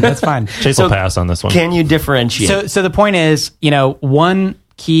involved. Fine, that's fine. Chase will pass on this one. Can you differentiate? So the point is, one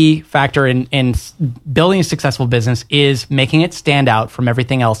key factor in building a successful business is making it stand out from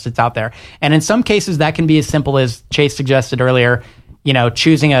everything else that's out there. And in some cases, that can be as simple as Chase suggested earlier,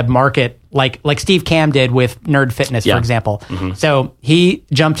 choosing a market like Steve Cam did with Nerd Fitness, for example. Mm-hmm. So he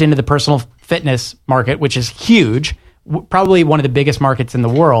jumped into the personal fitness market, which is huge, probably one of the biggest markets in the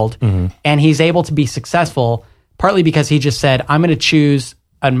world, and he's able to be successful partly because he just said, I'm going to choose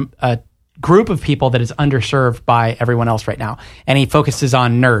a group of people that is underserved by everyone else right now. And he focuses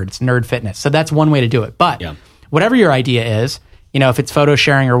on nerd fitness. So that's one way to do it. But whatever your idea is, if it's photo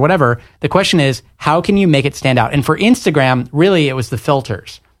sharing or whatever, the question is, how can you make it stand out? And for Instagram, really, it was the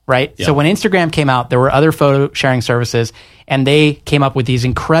filters, right? Yeah. So when Instagram came out, there were other photo sharing services, and they came up with these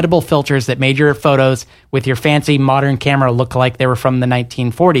incredible filters that made your photos with your fancy modern camera look like they were from the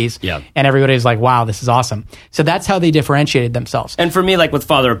 1940s. Yeah. And everybody was like, wow, this is awesome. So that's how they differentiated themselves. And for me, like with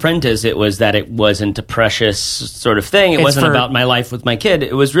Father Apprentice, it was that it wasn't a precious sort of thing. It wasn't about my life with my kid.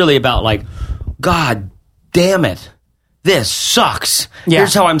 It was really about like, God damn it. This sucks. Yeah.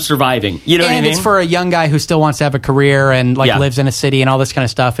 Here's how I'm surviving. You know what I mean? And it's for a young guy who still wants to have a career and lives in a city and all this kind of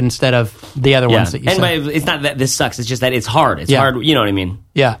stuff instead of the other ones that you said. It's not that this sucks. It's just that it's hard. It's hard. You know what I mean?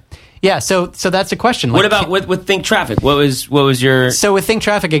 Yeah. Yeah. So that's a question. What about with Think Traffic? What was your... So with Think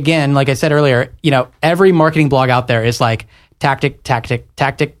Traffic, again, like I said earlier, every marketing blog out there is like tactic.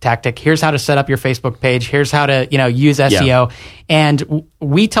 Here's how to set up your Facebook page. Here's how to, use SEO. Yeah. And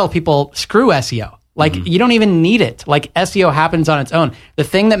we tell people, screw SEO. Like, you don't even need it. Like, SEO happens on its own. The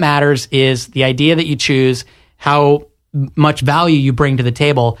thing that matters is the idea that you choose, how much value you bring to the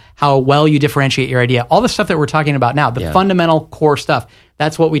table, how well you differentiate your idea, all the stuff that we're talking about now, the fundamental core stuff.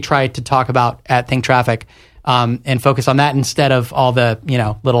 That's what we try to talk about at Think Traffic, and focus on that instead of all the,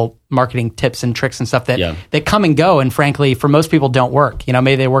 little marketing tips and tricks and stuff that come and go. And frankly, for most people don't work.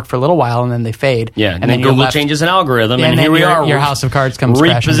 Maybe they work for a little while and then they fade. Yeah. And then Google changes an algorithm and here we are. Your house of cards comes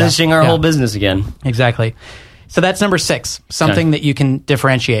crashing down. Repositioning our whole business again. Exactly. So that's number 6, something that you can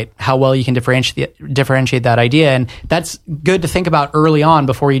differentiate, how well you can differentiate that idea. And that's good to think about early on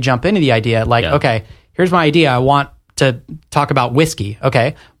before you jump into the idea. Like, okay, here's my idea. I want to talk about whiskey.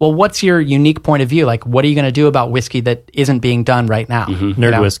 Okay, well, what's your unique point of view? Like, what are you going to do about whiskey that isn't being done right now?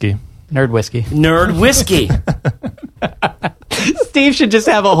 Nerd whiskey. Nerd whiskey. Nerd whiskey. Steve should just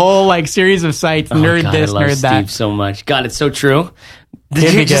have a whole series of sites. Nerd God, this, I love nerd that. Steve so much. God, it's so true.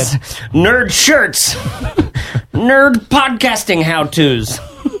 It'd be good. Nerd shirts. Nerd podcasting how-tos.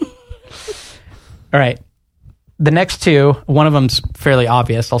 All right. The next 2, one of them's fairly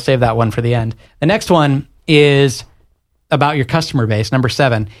obvious. I'll save that one for the end. The next one is about your customer base, number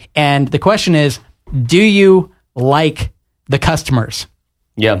 7. And the question is, do you like the customers?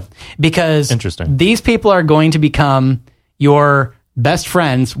 Yeah. Because these people are going to become your best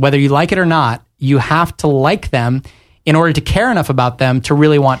friends, whether you like it or not. You have to like them in order to care enough about them to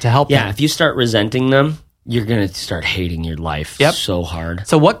really want to help them. Yeah, if you start resenting them, you're going to start hating your life so hard.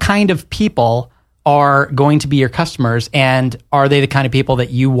 So what kind of people are going to be your customers, and are they the kind of people that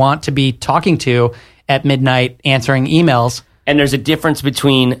you want to be talking to at midnight answering emails? And there's a difference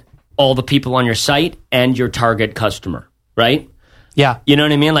between all the people on your site and your target customer, right? Yeah. You know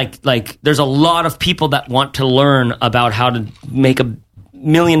what I mean? Like there's a lot of people that want to learn about how to make $1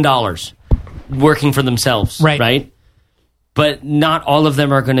 million working for themselves, right? But not all of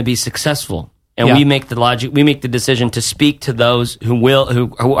them are going to be successful. And we make the decision to speak to those who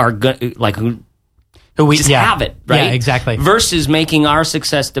are good, who we just have it, right? Yeah, exactly. Versus making our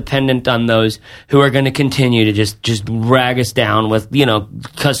success dependent on those who are going to continue to just drag us down with,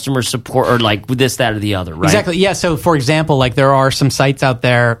 customer support or this, that, or the other, right? Exactly. Yeah. So for example, there are some sites out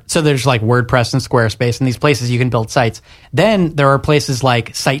there. So there's WordPress and Squarespace and these places you can build sites. Then there are places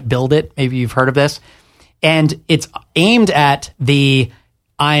like Site Build It. Maybe you've heard of this. And it's aimed at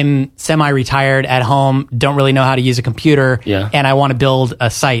I'm semi-retired at home, don't really know how to use a computer, and I want to build a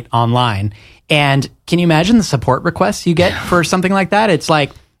site online. And can you imagine the support requests you get for something like that? It's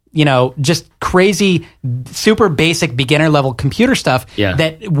just crazy, super basic beginner level computer stuff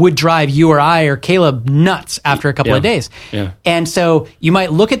that would drive you or I or Caleb nuts after a couple of days. Yeah. And so you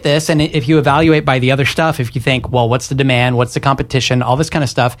might look at this, and if you evaluate by the other stuff, if you think, well, what's the demand? What's the competition? All this kind of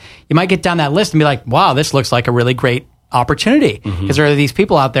stuff, you might get down that list and be like, wow, this looks like a really great opportunity, because there are these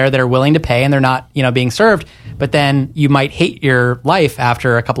people out there that are willing to pay and they're not, being served. But then you might hate your life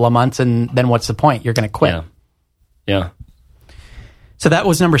after a couple of months, and then what's the point? You're going to quit. Yeah. So that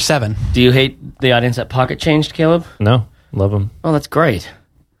was number 7. Do you hate the audience at Pocket Changed, Caleb? No, love them. Oh, that's great.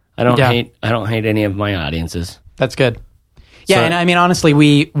 I don't hate any of my audiences. That's good. Yeah, and I mean, honestly,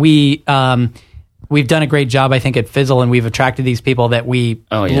 we've done a great job, I think, at Fizzle, and we've attracted these people that we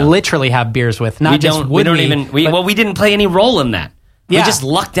literally have beers with. We didn't play any role in that. We just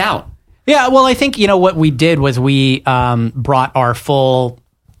lucked out. Yeah, well, I think, what we did was we brought our full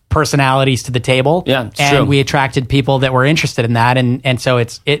personalities to the table. Yeah, it's and true. we attracted people that were interested in that. And so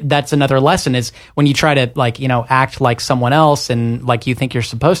that's another lesson is when you try to act like someone else and like you think you're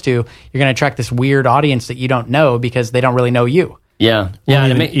supposed to, you're going to attract this weird audience that you don't know because they don't really know you. Yeah.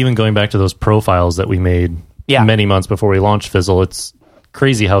 Well, even going back to those profiles that we made many months before we launched Fizzle, it's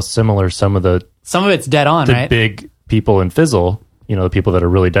crazy how similar some of it's dead on, the right? big people in Fizzle, the people that are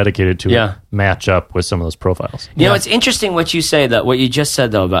really dedicated to it, match up with some of those profiles. It's interesting what you say, that what you just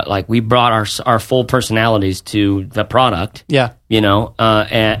said though, about like we brought our full personalities to the product. Yeah.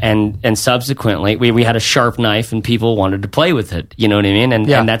 And subsequently we had a sharp knife and people wanted to play with it. You know what I mean? And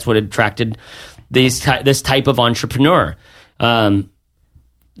that's what attracted this type of entrepreneur.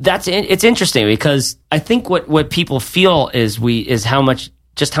 It's interesting because I think what people feel is how much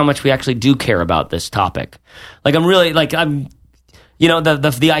we actually do care about this topic. Like the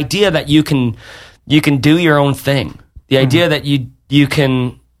idea that you can do your own thing. The idea that you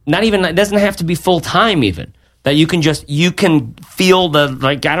can not even, it doesn't have to be full time even. That you can feel the,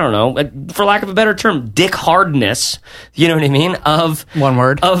 like, I don't know, for lack of a better term, dick hardness, you know what I mean? Of one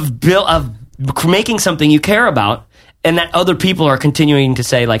word. Of making something you care about. And that other people are continuing to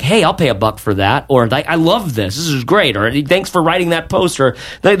say, like, hey, I'll pay $1 for that, or like, I love this. This is great, or thanks for writing that post, or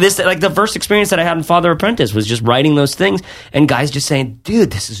this. Like the first experience that I had in Father Apprentice was just writing those things, and guys just saying,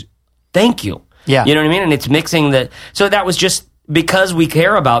 dude, thank you. Yeah, you know what I mean. And it's mixing that. So that was just because we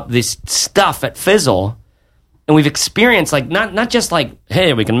care about this stuff at Fizzle, and we've experienced like not just like,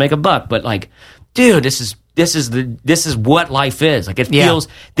 hey, we can make $1, but like, dude, this is what life is. Like it feels.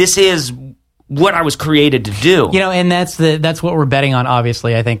 This is what I was created to do. And that's what we're betting on.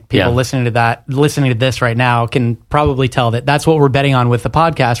 Obviously, I think people listening to this right now can probably tell that's what we're betting on with the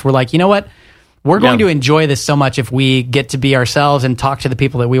podcast. We're like, you know what? We're going to enjoy this so much if we get to be ourselves and talk to the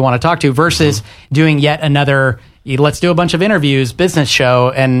people that we want to talk to versus doing yet another, let's do a bunch of interviews, business show.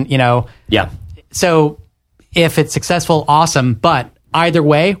 And, so if it's successful, awesome. But either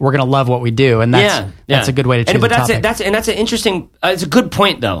way, we're going to love what we do. And that's a good way to choose the topic. That's an interesting, it's a good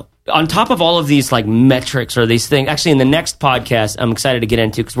point though. On top of all of these like metrics or these things, actually in the next podcast, I'm excited to get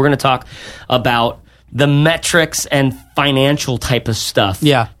into because we're going to talk about the metrics and financial type of stuff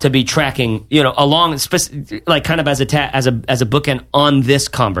to be tracking, along like kind of as a bookend on this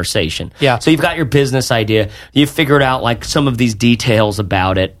conversation. Yeah. So you've got your business idea, you've figured out like some of these details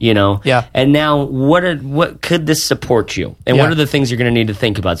about it, Yeah. And now what could this support you? And what are the things you're going to need to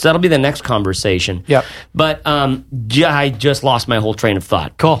think about? So that'll be the next conversation. Yeah. But I just lost my whole train of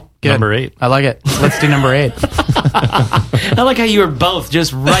thought. Cool. Good. Number 8. I like it. Let's do number 8. I like how you were both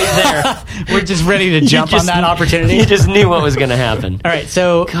just right there. We're just ready to jump on that opportunity. You just knew what was going to happen. All right.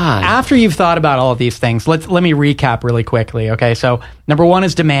 So after you've thought about all of these things, let me recap really quickly. Okay. So number 1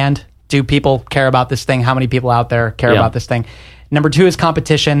 is demand. Do people care about this thing? How many people out there care about this thing? Number 2 is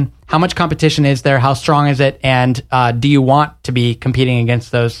competition. How much competition is there? How strong is it? And do you want to be competing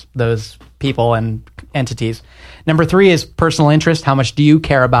against those people and entities? Number 3 is personal interest. How much do you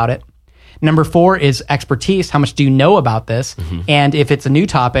care about it? Number 4 is expertise. How much do you know about this? Mm-hmm. And if it's a new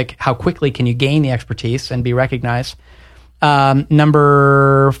topic, how quickly can you gain the expertise and be recognized?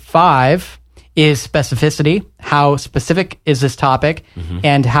 Number 5 is specificity. How specific is this topic? Mm-hmm.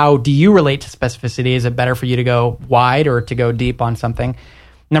 And how do you relate to specificity? Is it better for you to go wide or to go deep on something?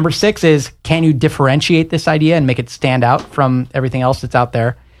 Number 6 is, can you differentiate this idea and make it stand out from everything else that's out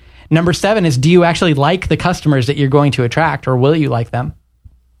there? Number 7 is, do you actually like the customers that you're going to attract, or will you like them?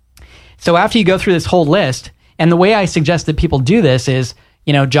 So after you go through this whole list, and the way I suggest that people do this is,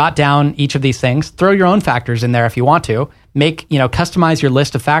 jot down each of these things, throw your own factors in there if you want to, customize your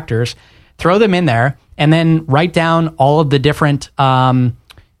list of factors, throw them in there, and then write down all of the different,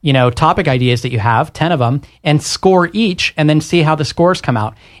 topic ideas that you have, 10 of them, and score each, and then see how the scores come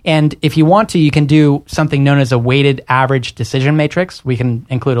out. And if you want to, you can do something known as a weighted average decision matrix. We can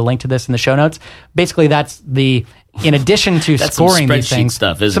include a link to this in the show notes. Basically, that's in addition to scoring these things,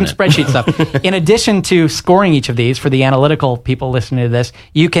 spreadsheet stuff. In addition to scoring each of these for the analytical people listening to this,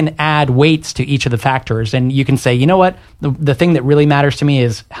 you can add weights to each of the factors, and you can say, you know what, the thing that really matters to me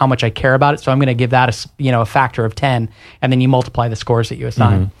is how much I care about it. So I'm going to give that a factor of 10, and then you multiply the scores that you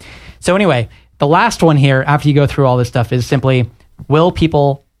assign. Mm-hmm. So anyway, the last one here, after you go through all this stuff, is simply, will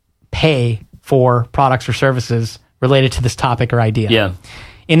people pay for products or services related to this topic or idea? Yeah.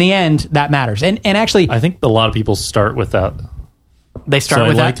 In the end, that matters. And actually, I think a lot of people start with that. They start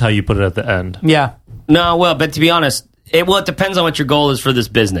with that? I liked how you put it at the end. Yeah. No, well, but to be honest, it depends on what your goal is for this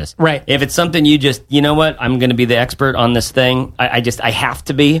business. Right. If it's something you just, you know what, I'm going to be the expert on this thing. I have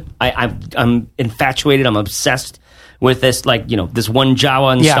to be. I'm infatuated. I'm obsessed with this, this one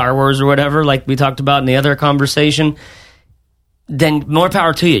Jawa in Star Wars or whatever, like we talked about in the other conversation. then more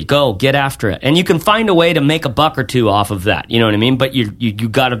power to you. Go get after it, and you can find a way to make $1 or $2 off of that. You know what I mean? But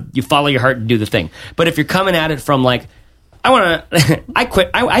you follow your heart and do the thing. But if you're coming at it from like, I quit.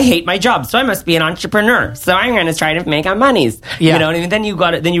 I hate my job, so I must be an entrepreneur. So I'm going to try to make monies. Yeah. You know what I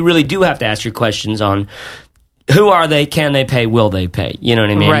mean? Then you really do have to ask your questions on who are they, can they pay, will they pay? You know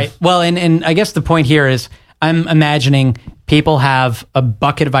what I mean? Right. Well, and I guess the point here is I'm imagining people have a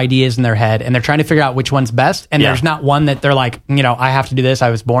bucket of ideas in their head and they're trying to figure out which one's best. And there's not one that they're like, I have to do this. I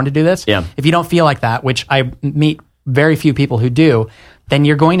was born to do this. Yeah. If you don't feel like that, which I meet very few people who do, then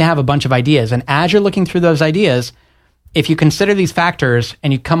you're going to have a bunch of ideas. And as you're looking through those ideas, if you consider these factors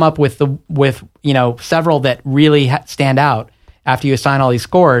and you come up with several that really stand out after you assign all these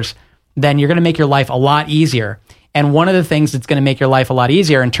scores, then you're going to make your life a lot easier. And one of the things that's going to make your life a lot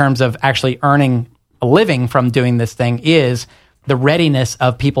easier in terms of actually earning a living from doing this thing is the readiness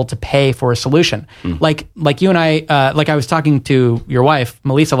of people to pay for a solution. Like you and I, like I was talking to your wife,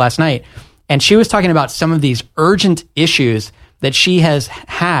 Melissa, last night, and she was talking about some of these urgent issues that she has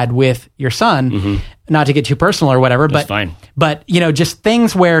had with your son, not to get too personal or whatever, That's fine. But just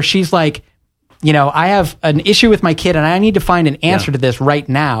things where she's like, I have an issue with my kid and I need to find an answer to this right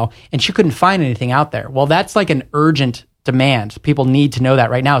now. And she couldn't find anything out there. Well, that's like an urgent demand. People need to know that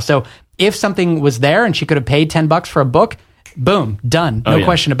right now. So if something was there and she could have paid $10 for a book, boom, done. No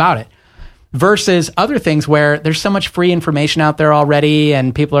question about it. Versus other things where there's so much free information out there already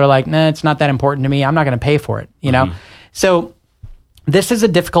and people are like, nah, it's not that important to me. I'm not going to pay for it, know? So this is a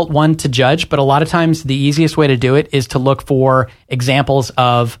difficult one to judge, but a lot of times the easiest way to do it is to look for examples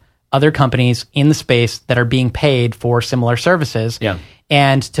of other companies in the space that are being paid for similar services. Yeah.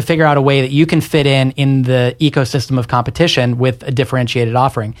 And to figure out a way that you can fit in the ecosystem of competition with a differentiated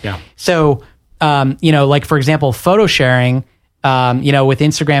offering. Yeah. So, like for example, photo sharing, with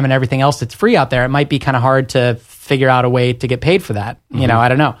Instagram and everything else that's free out there, it might be kind of hard to figure out a way to get paid for that. I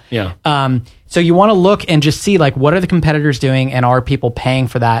don't know. Yeah. So you want to look and just see like what are the competitors doing and are people paying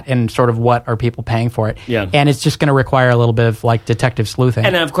for that and sort of what are people paying for it? Yeah. And it's just going to require a little bit of like detective sleuthing.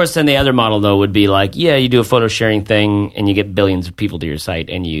 And then of course then the other model though would be like, you do a photo sharing thing and you get billions of people to your site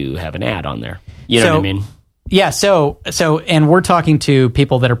and you have an ad on there. You know what I mean? Yeah, so and we're talking to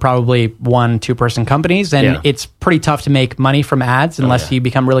people that are probably 1-2 person companies, and it's pretty tough to make money from ads unless you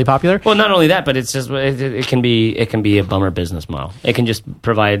become really popular. Well, not only that, but it's just it can be a bummer business model. It can just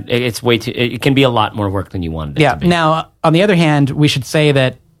provide it can be a lot more work than you wanted it to be. Now, on the other hand, we should say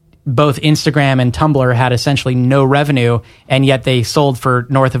that both Instagram and Tumblr had essentially no revenue, and yet they sold for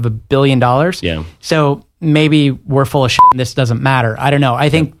north of $1 billion. Yeah. So maybe we're full of shit and this doesn't matter. I don't know. I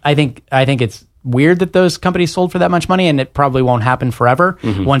think it's weird that those companies sold for that much money, and it probably won't happen forever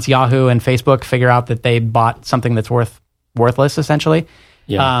once Yahoo and Facebook figure out that they bought something that's worthless essentially,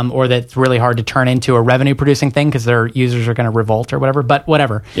 or that's really hard to turn into a revenue producing thing because their users are going to revolt or whatever. But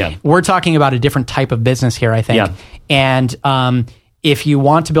whatever. Yeah. We're talking about a different type of business here, I think. Yeah. And if you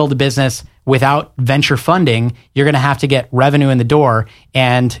want to build a business without venture funding, you're going to have to get revenue in the door,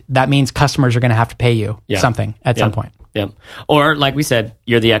 and that means customers are going to have to pay you something at some point. Yeah. Or like we said,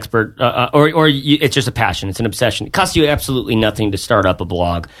 you're the expert, it's just a passion. It's an obsession. It costs you absolutely nothing to start up a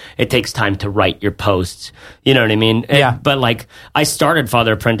blog. It takes time to write your posts. You know what I mean? Yeah. But like I started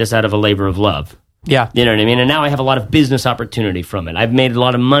Father Apprentice out of a labor of love. Yeah. You know what I mean? And now I have a lot of business opportunity from it. I've made a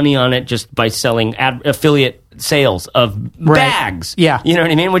lot of money on it just by selling affiliate sales of bags. Yeah. You know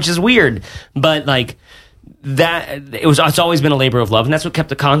what I mean? Which is weird. But like it's always been a labor of love, and that's what kept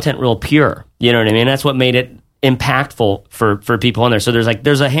the content real pure. You know what I mean? That's what made it impactful for people on there. So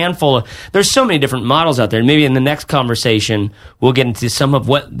there's a handful there's so many different models out there. And maybe in the next conversation we'll get into some of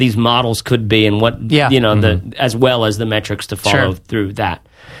what these models could be and what as well as the metrics to follow through that.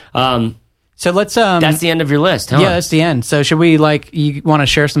 So let's that's the end of your list, huh? Yeah, that's the end. So should we you want to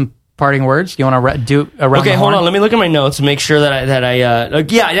share some parting words? You want to do around Okay, the hold horn? on. Let me look at my notes and make sure that I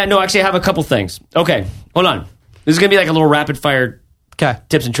actually I have a couple things. Okay, hold on. This is going to be like a little rapid fire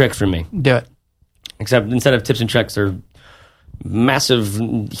tips and tricks from me. Do it. Except instead of tips and tricks, they're massive,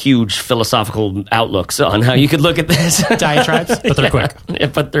 huge philosophical outlooks on how you could look at this. Diatribes, but they're quick. Yeah,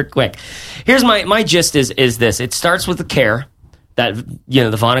 but they're quick. Here's my gist is this. It starts with the care. That,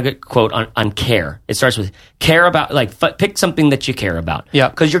 the Vonnegut quote on care. It starts with care about, pick something that you care about. Yeah.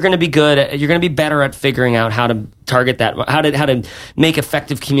 Because you're going to be you're going to be better at figuring out how to target that, how to make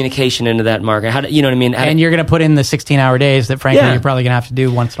effective communication into that market. You know what I mean? And you're going to put in the 16-hour days that, frankly, you're probably going to have to do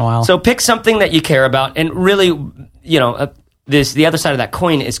once in a while. So pick something that you care about, and really, the other side of that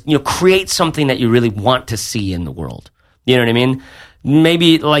coin is, create something that you really want to see in the world. You know what I mean?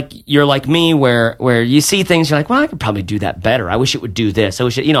 Maybe like you're like me where you see things, you're like, well, I could probably do that better. I wish it would do this. I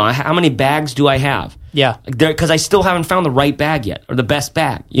wish how many bags do I have? Yeah. Because I still haven't found the right bag yet, or the best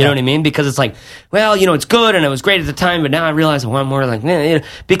bag. You know what I mean? Because it's like, well, it's good and it was great at the time, but now I realize I want more. Like,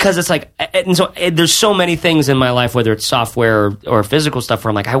 because it's like, and so there's so many things in my life, whether it's software or physical stuff, where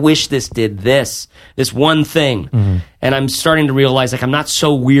I'm like, I wish this did this one thing. Mm-hmm. And I'm starting to realize, like, I'm not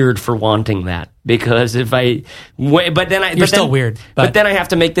so weird for wanting that. Because if I, you're still weird. But then I have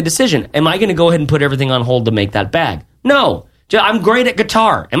to make the decision. Am I going to go ahead and put everything on hold to make that bag? No. I'm great at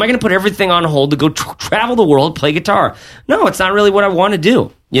guitar. Am I going to put everything on hold to go travel the world, play guitar? No, it's not really what I want to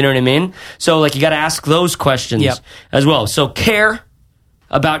do. You know what I mean? So, like, you got to ask those questions as well. So, care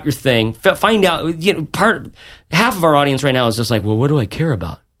about your thing. Find out. Half of our audience right now is just like, well, what do I care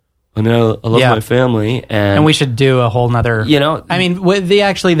about? I mean, I love my family, and we should do a whole nother. I mean, with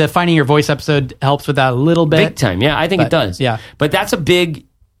the Finding Your Voice episode helps with that a little bit, big time. Yeah, I think it does. Yeah, but that's a big.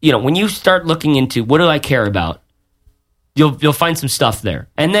 When you start looking into what do I care about, you'll find some stuff there,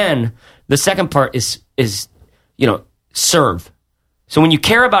 and then the second part is serve. So when you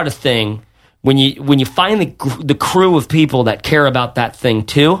care about a thing, when you find the crew of people that care about that thing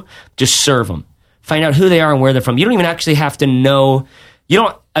too, just serve them. Find out who they are and where they're from. You don't even actually have to know.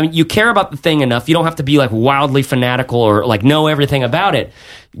 You care about the thing enough. You don't have to be like wildly fanatical or like know everything about it.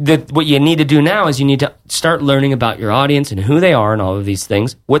 What you need to do now is you need to start learning about your audience and who they are and all of these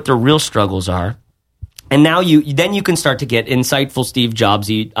things, what their real struggles are. And now you can start to get insightful Steve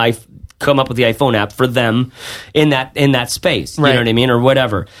Jobs. I come up with the iPhone app for them in that space. You know what I mean? Or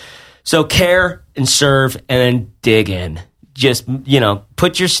whatever. So care and serve and then dig in. Just,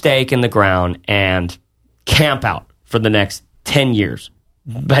 put your stake in the ground and camp out for the next 10 years.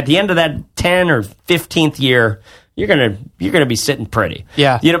 At the end of that 10 or 15th year, you're gonna be sitting pretty.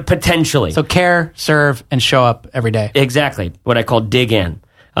 Yeah. Potentially. So care, serve, and show up every day. Exactly. What I call dig in.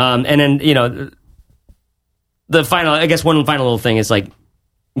 And then, the final, I guess one final little thing is like,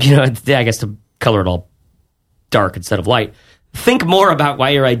 I guess to color it all dark instead of light, think more about why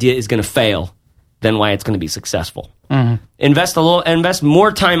your idea is going to fail than why it's going to be successful. Mm-hmm. Invest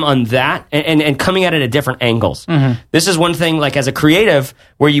more time on that and coming at it at different angles. Mm-hmm. This is one thing, like as a creative,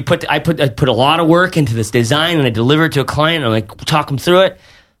 where I put a lot of work into this design and I deliver it to a client and I like talk them through it.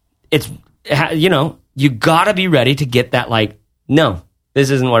 It's, you gotta be ready to get that like, no, this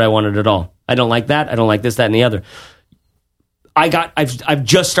isn't what I wanted at all. I don't like that. I don't like this, that, and the other. I've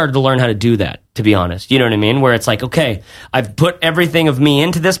just started to learn how to do that, to be honest. You know what I mean? Where it's like, okay, I've put everything of me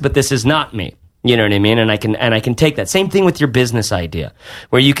into this, but this is not me. You know what I mean? And I can take that. Same thing with your business idea,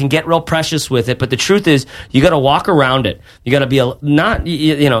 where you can get real precious with it, but the truth is, you got to walk around it. You got to be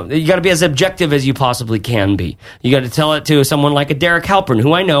you got to be as objective as you possibly can be. You got to tell it to someone like a Derek Halpern,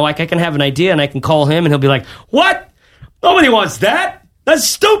 who I know, like I can have an idea and I can call him and he'll be like, "What? Nobody wants that. That's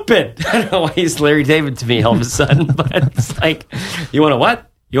stupid." I don't know why he's Larry David to me all of a sudden, but it's like, you want to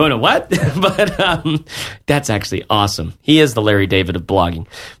what? You want to what? But that's actually awesome. He is the Larry David of blogging.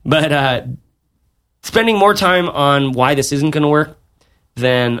 But spending more time on why this isn't going to work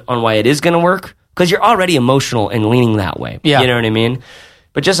than on why it is going to work, because you're already emotional and leaning that way. Yeah. You know what I mean?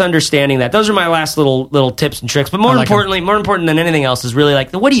 But just understanding that. Those are my last little tips and tricks. But more important than anything else is really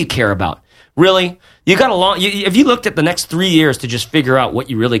like, what do you care about? Really? You got if you looked at the next 3 years to just figure out what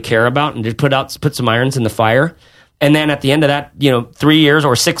you really care about and to put some irons in the fire, and then at the end of that, 3 years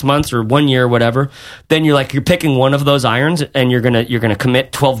or 6 months or 1 year or whatever, then you're picking one of those irons and you're gonna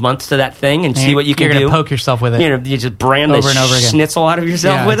commit 12 months to that thing and see what you can do. You're gonna poke yourself with it. You just brand over and over again. Schnitzel out of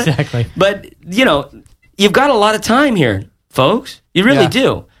yourself with it. Exactly. But you've got a lot of time here, folks. You really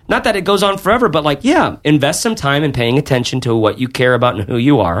do. Not that it goes on forever, but invest some time in paying attention to what you care about and who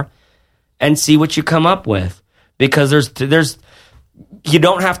you are, and see what you come up with. Because there's you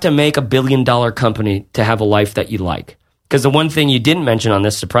don't have to make $1 billion company to have a life that you like. Because the one thing you didn't mention on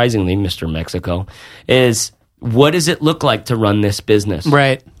this, surprisingly, Mr. Mexico, is what does it look like to run this business?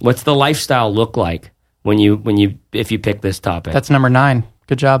 Right. What's the lifestyle look like if you pick this topic? That's number 9.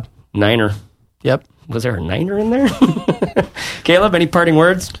 Good job. Niner. Yep. Was there a niner in there? Caleb, any parting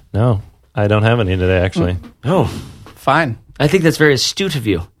words? No, I don't have any today, actually. Oh, fine. I think that's very astute of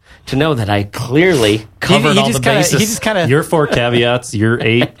you to know that I clearly covered all the bases. He just kind of your 4 caveats, your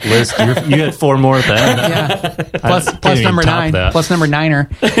 8 list. You had 4 more at the end. Yeah. Plus number 9. That. Plus number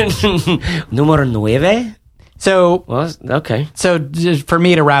 9er. Numero 9. So, okay. So just for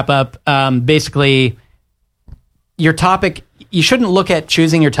me to wrap up, basically, your topic. You shouldn't look at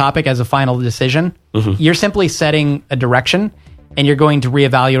choosing your topic as a final decision. Mm-hmm. You're simply setting a direction, and you're going to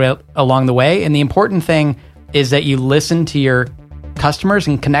reevaluate along the way. And the important thing is that you listen to your customers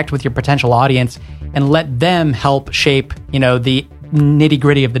and connect with your potential audience and let them help shape, the nitty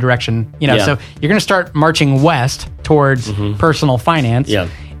gritty of the direction, So you're going to start marching west towards personal finance. Yeah.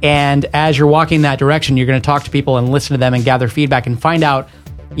 And as you're walking in that direction, you're going to talk to people and listen to them and gather feedback and find out,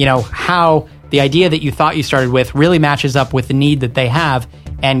 how the idea that you thought you started with really matches up with the need that they have,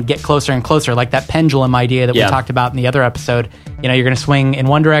 and get closer and closer, like that pendulum idea that we talked about in the other episode. You're going to swing in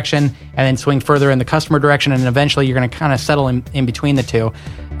one direction and then swing further in the customer direction, and eventually you're going to kind of settle in between the two.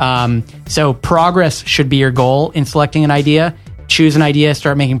 So progress should be your goal in selecting an idea. Choose an idea,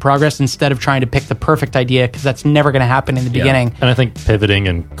 start making progress instead of trying to pick the perfect idea, because that's never going to happen in the beginning. And I think pivoting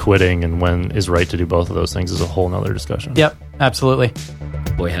and quitting and when is right to do both of those things is a whole nother discussion. Yep, absolutely.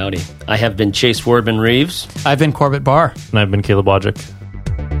 Boy, howdy. I have been Chase Wardman-Reeves. I've been Corbett Barr. And I've been Caleb Wojcik.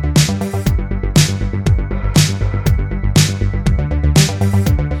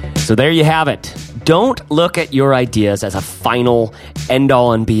 So there you have it. Don't look at your ideas as a final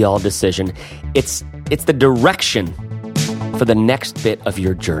end-all and be-all decision. It's the direction for the next bit of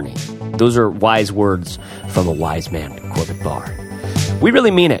your journey. Those are wise words from a wise man, Corbett Barr. We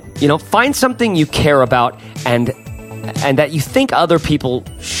really mean it. Find something you care about and that you think other people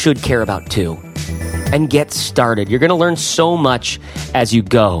should care about too, and get started. You're going to learn so much as you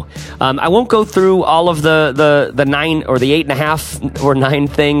go. I won't go through all of the 9 or the 8.5 or 9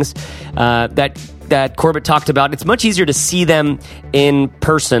 things that Corbett talked about. It's much easier to see them in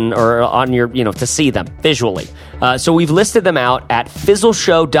person or on your, to see them visually. So we've listed them out at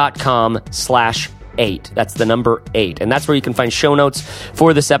fizzleshow.com/8. That's the number 8. And that's where you can find show notes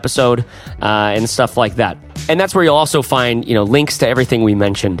for this episode and stuff like that. And that's where you'll also find, links to everything we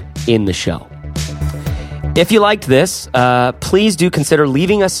mentioned in the show. If you liked this, please do consider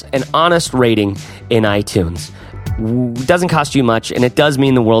leaving us an honest rating in iTunes. It doesn't cost you much, and it does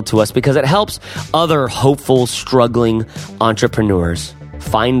mean the world to us because it helps other hopeful, struggling entrepreneurs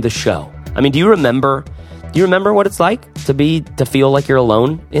find the show. I mean, do you remember what it's like to feel like you're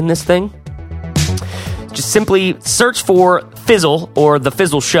alone in this thing? Just simply search for Fizzle or The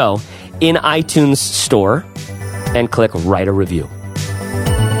Fizzle Show in iTunes Store and click Write a Review.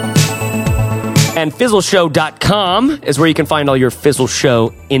 And fizzleshow.com is where you can find all your Fizzle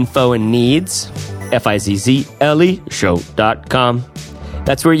Show info and needs. FIZZLE show.com.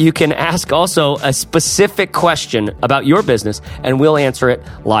 That's where you can ask also a specific question about your business, and we'll answer it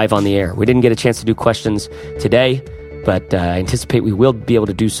live on the air. We didn't get a chance to do questions today, but I anticipate we will be able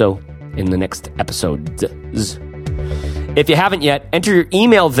to do so in the next episodes. If you haven't yet, enter your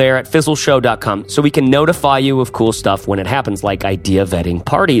email there at fizzleshow.com so we can notify you of cool stuff when it happens, like idea vetting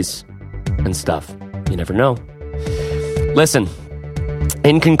parties and stuff. You never know. Listen,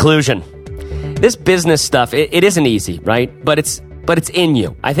 in conclusion, this business stuff, it isn't easy, right? But it's in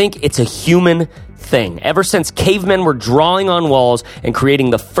you. I think it's a human thing. Ever since cavemen were drawing on walls and creating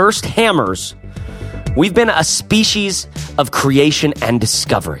the first hammers, we've been a species of creation and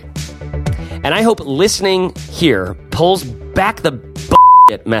discovery. And I hope listening here pulls back the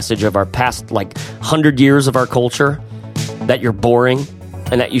bullshit message of our past, 100 years of our culture, that you're boring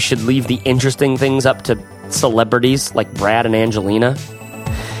and that you should leave the interesting things up to celebrities like Brad and Angelina.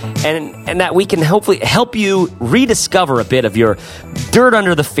 And that we can hopefully help you rediscover a bit of your dirt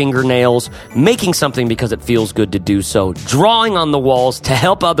under the fingernails, making something because it feels good to do so, drawing on the walls to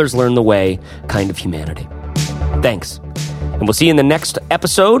help others learn the way kind of humanity. Thanks. And we'll see you in the next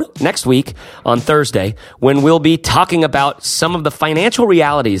episode next week on Thursday, when we'll be talking about some of the financial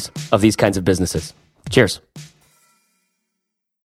realities of these kinds of businesses. Cheers.